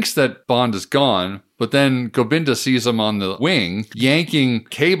 Khan thinks that Bond is gone, but then Gobinda sees him on the wing, yanking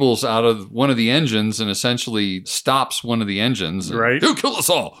cables out of one of the engines and essentially stops one of the engines. Right. He'll kill us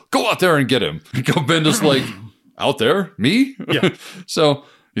all. Go out there and get him. Gobinda's like, out there? Me? Yeah. So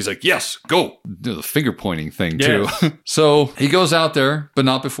he's like, yes, go. Do the finger pointing thing, Yes. too. So he goes out there, but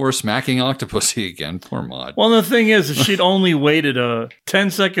not before smacking Octopussy again. Poor Maud. Well, the thing is, if she'd only waited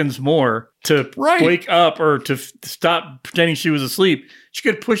 10 seconds more to wake up or to stop pretending she was asleep, she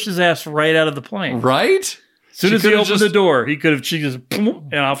could push his ass right out of the plane. Right? As soon as he opened the door, she just,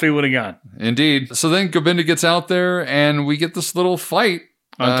 and off he would have gone. Indeed. So then Gobinda gets out there, and we get this little fight.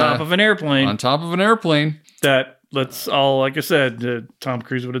 On top of an airplane. On top of an airplane. That, let's all, like I said, Tom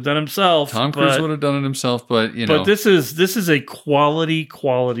Cruise would have done himself. Tom Cruise would have done it himself, but, you know. But this is a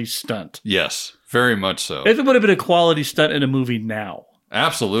quality stunt. Yes, very much so. It would have been a quality stunt in a movie now.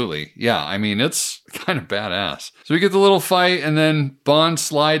 Absolutely. Yeah, I mean, it's kind of badass. So we get the little fight, and then Bond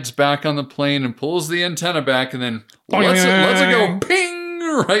slides back on the plane and pulls the antenna back, and then lets it go ping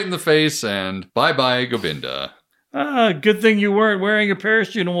right in the face, and bye-bye, Gobinda. Good thing you weren't wearing a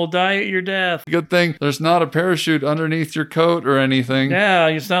parachute and will die at your death. Good thing there's not a parachute underneath your coat or anything. Yeah,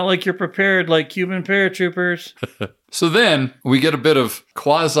 it's not like you're prepared like Cuban paratroopers. So then we get a bit of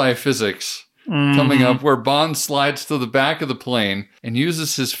quasi-physics coming up where Bond slides to the back of the plane and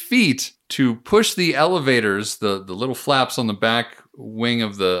uses his feet to push the elevators, the little flaps on the back wing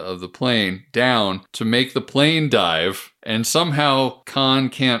of the plane, down to make the plane dive. And somehow Khan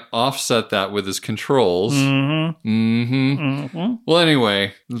can't offset that with his controls. Well,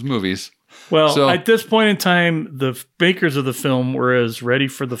 anyway, those movies. Well, at this point in time, the makers of the film were as ready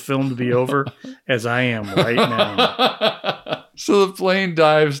for the film to be over as I am right now. So the plane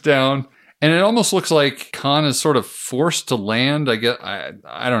dives down. And it almost looks like Khan is sort of forced to land.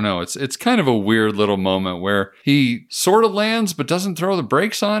 I don't know. It's kind of a weird little moment where he sort of lands but doesn't throw the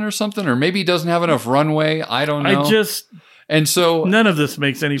brakes on or something, or maybe he doesn't have enough runway. I don't know. None of this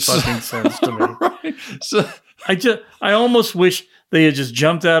makes any fucking sense to me. Right. So I almost wish they had just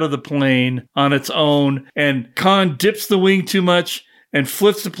jumped out of the plane on its own, and Khan dips the wing too much and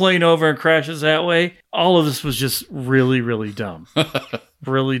flips the plane over and crashes that way. All of this was just really, really dumb.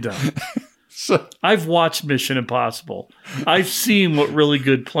 Really dumb. So I've watched Mission Impossible. I've seen what really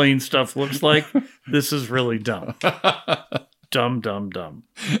good plane stuff looks like. This is really dumb. Dumb.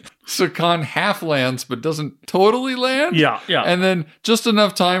 So Khan half lands, but doesn't totally land? Yeah. And then just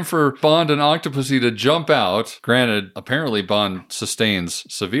enough time for Bond and Octopussy to jump out. Granted, apparently Bond sustains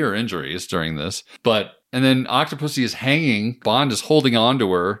severe injuries during this, and then Octopussy is hanging. Bond is holding on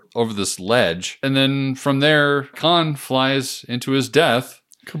to her over this ledge. And then from there, Khan flies into his death.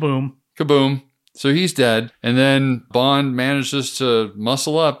 Kaboom. So he's dead. And then Bond manages to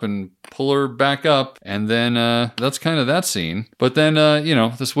muscle up and pull her back up. And then that's kind of that scene. But then,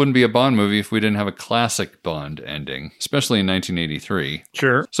 this wouldn't be a Bond movie if we didn't have a classic Bond ending, especially in 1983.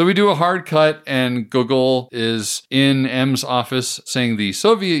 Sure. So we do a hard cut, and Gogol is in M's office saying the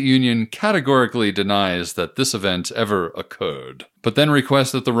Soviet Union categorically denies that this event ever occurred, but then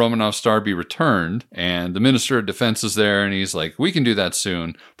requests that the Romanov star be returned. And the Minister of Defense is there, and he's like, we can do that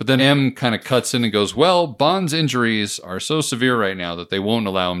soon. But then M kind of cuts in and goes, well, Bond's injuries are so severe right now that they won't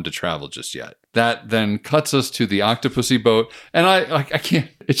allow him to travel just yet. That then cuts us to the Octopussy boat. And I can't,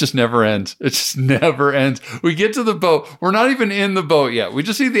 it just never ends. It just never ends. We get to the boat. We're not even in the boat yet. We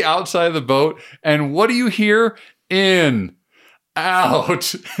just see the outside of the boat. And what do you hear? In,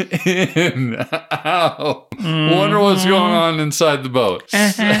 out, in, out. Wonder what's going on inside the boat.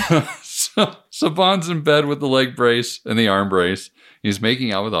 So Bond's in bed with the leg brace and the arm brace. He's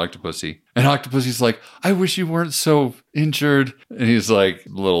making out with Octopussy. And Octopussy's like, I wish you weren't so injured. And he's like,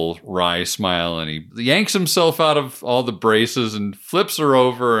 little wry smile. And he yanks himself out of all the braces and flips her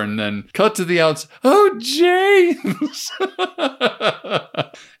over and then cut to the outside. Oh, James.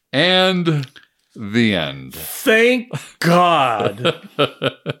 And the end. Thank God.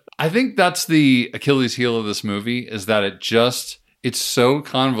 I think that's the Achilles heel of this movie, is that it's so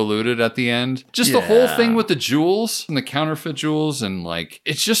convoluted at the end. Just the whole thing with the jewels and the counterfeit jewels, and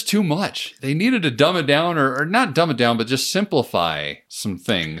it's just too much. They needed to dumb it down, or not dumb it down, but just simplify some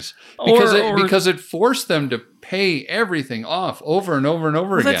things. Because it forced them to pay everything off over and over and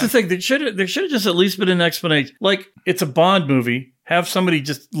over again. That's the thing. There should have just at least been an explanation. Like, it's a Bond movie. Have somebody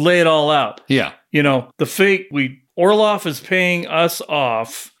just lay it all out. Yeah. The fake, Orloff is paying us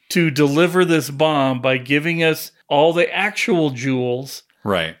off to deliver this bomb by giving us all the actual jewels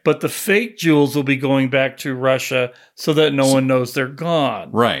Right. But the fake jewels will be going back to Russia so that no one knows they're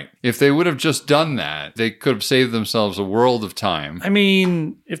gone. Right. If they would have just done that, they could have saved themselves a world of time. I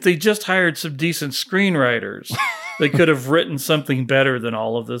mean, if they just hired some decent screenwriters, they could have written something better than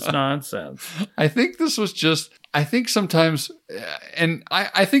all of this nonsense. I think this was just, I think sometimes, and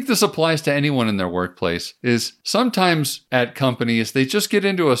I think this applies to anyone in their workplace, is sometimes at companies, they just get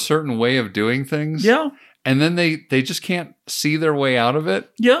into a certain way of doing things. Yeah. And then they just can't see their way out of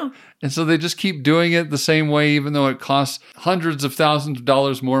it. Yeah. And so they just keep doing it the same way, even though it costs hundreds of thousands of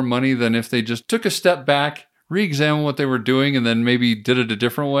dollars more money than if they just took a step back, re-examine what they were doing, and then maybe did it a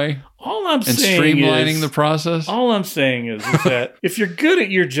different way. All I'm and saying streamlining is, the process. All I'm saying is that if you're good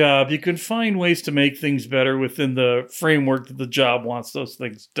at your job, you can find ways to make things better within the framework that the job wants those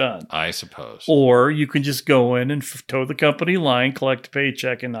things done. I suppose. Or you can just go in and toe the company line, collect a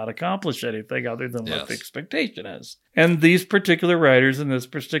paycheck, and not accomplish anything other than what the expectation is. And these particular writers in this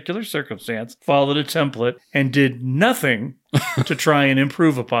particular circumstance followed a template and did nothing to try and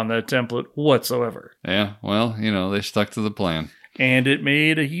improve upon that template whatsoever. Yeah, well, they stuck to the plan. And it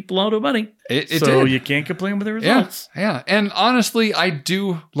made a heap load of money. It so did. You can't complain with the results. Yeah. And honestly, I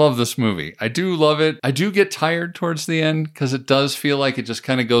do love this movie. I do love it. I do get tired towards the end because it does feel like it just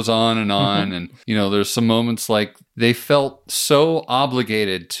kind of goes on and on. And, there's some moments like they felt so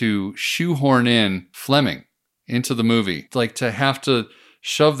obligated to shoehorn in Fleming into the movie. Like to have to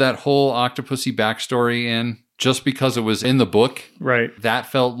shove that whole Octopussy backstory in. Just because it was in the book. Right. That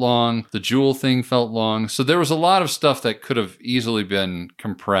felt long. The jewel thing felt long. So there was a lot of stuff that could have easily been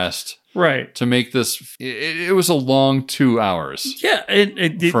compressed. Right. To make this, it was a long 2 hours. Yeah.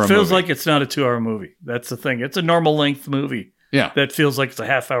 It feels like it's not a 2 hour movie. That's the thing. It's a normal length movie. Yeah. That feels like it's a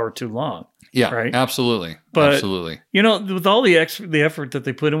half hour too long. Yeah. Right. Absolutely. But, absolutely. With all the effort that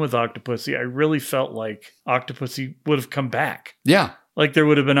they put in with Octopussy, I really felt like Octopussy would have come back. Yeah. Like there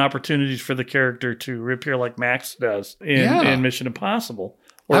would have been opportunities for the character to reappear like Max does in Mission Impossible.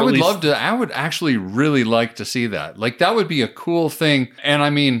 I would actually really like to see that. Like that would be a cool thing. And I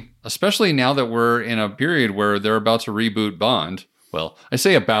mean, especially now that we're in a period where they're about to reboot Bond. Well, I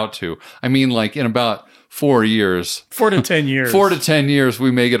say about to. I mean like in about 4 years. 4 to 10 years. 4 to 10 years,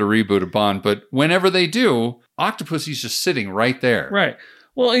 we may get a reboot of Bond. But whenever they do, Octopussy's just sitting right there. Right.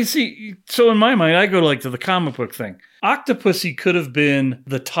 Well, you see, so in my mind, I go to the comic book thing. Octopussy could have been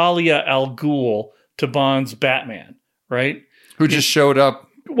the Talia al Ghul to Bond's Batman, right? Who just showed up.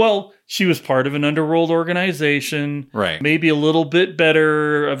 Well, she was part of an underworld organization. Right. Maybe a little bit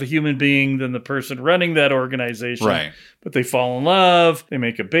better of a human being than the person running that organization. Right. But they fall in love. They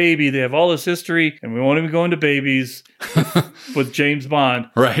make a baby. They have all this history. And we won't even go into babies with James Bond.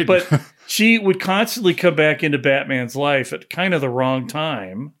 Right. But she would constantly come back into Batman's life at kind of the wrong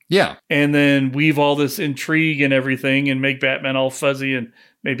time. Yeah. And then weave all this intrigue and everything and make Batman all fuzzy and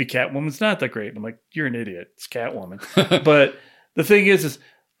maybe Catwoman's not that great. And I'm like, you're an idiot. It's Catwoman. But the thing is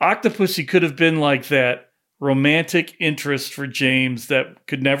Octopussy could have been like that romantic interest for James that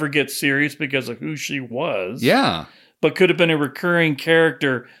could never get serious because of who she was. Yeah. But could have been a recurring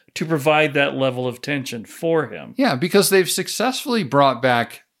character to provide that level of tension for him. Yeah, because they've successfully brought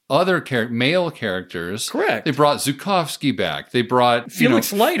back other male characters. Correct. They brought Zukovsky back. They brought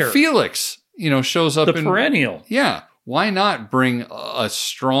Felix Leiter. Felix, shows up the perennial. Yeah. Why not bring a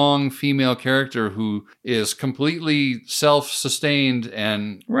strong female character who is completely self-sustained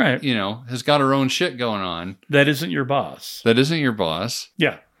and right. Has got her own shit going on. That isn't your boss.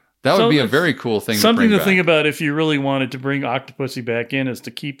 Yeah. That would be a very cool thing something to think about if you really wanted to bring Octopussy back in is to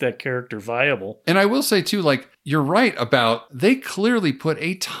keep that character viable. And I will say too, you're right about they clearly put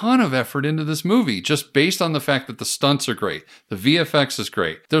a ton of effort into this movie just based on the fact that the stunts are great. The VFX is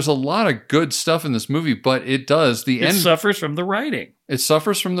great. There's a lot of good stuff in this movie, but it suffers from the writing. It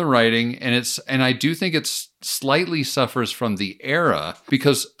suffers from the writing and I do think it's slightly suffers from the era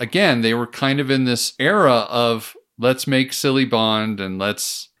because again, they were kind of in this era of let's make silly Bond and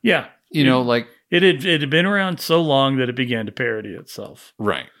let's it had been around so long that it began to parody itself.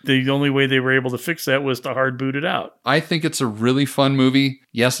 Right. The only way they were able to fix that was to hard boot it out. I think it's a really fun movie.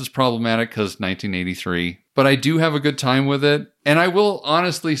 Yes, it's problematic because 1983, but I do have a good time with it. And I will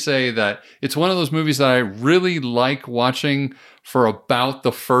honestly say that it's one of those movies that I really like watching for about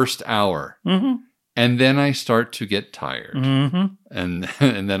the first hour. Mm-hmm. And then I start to get tired. Mm-hmm.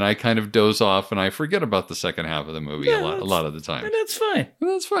 And then I kind of doze off and I forget about the second half of the movie a lot of the time. And that's fine.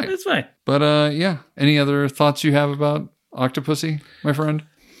 That's fine. But any other thoughts you have about Octopussy, my friend?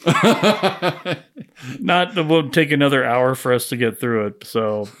 It won't take another hour for us to get through it,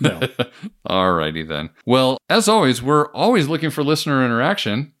 so no. Alrighty then. Well, as always, we're always looking for listener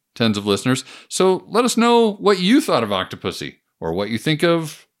interaction, tens of listeners. So let us know what you thought of Octopussy. or what you think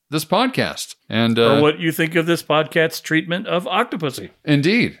of this podcast. And or what you think of this podcast's treatment of Octopussy.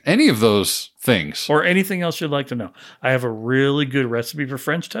 Indeed. Any of those things. Or anything else you'd like to know. I have a really good recipe for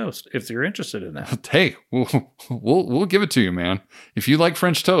French toast, if you're interested in that. Hey, we'll give it to you, man. If you like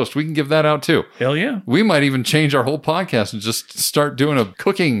French toast, we can give that out too. Hell yeah. We might even change our whole podcast and just start doing a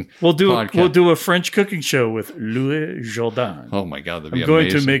cooking podcast. We'll do a French cooking show with Louis Jourdain. Oh my God, that'd be I'm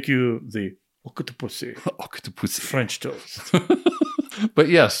amazing. going to make you the Octopussy. Octopussy. French toast. But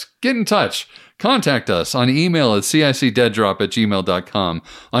yes, get in touch. Contact us on email at cicdeaddrop@gmail.com.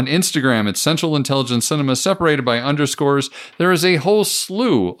 On Instagram, it's Central Intelligence Cinema, separated by underscores. There is a whole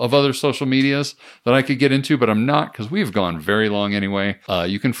slew of other social medias that I could get into, but I'm not, because we've gone very long anyway.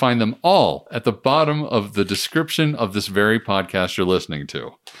 You can find them all at the bottom of the description of this very podcast you're listening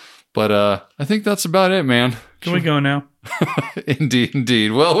to. But I think that's about it, man. Can we go now?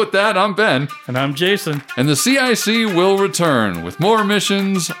 Indeed. Well, with that, I'm Ben. And I'm Jason. And the CIC will return with more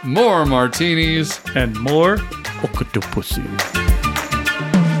missions, more martinis, and more Octopussy.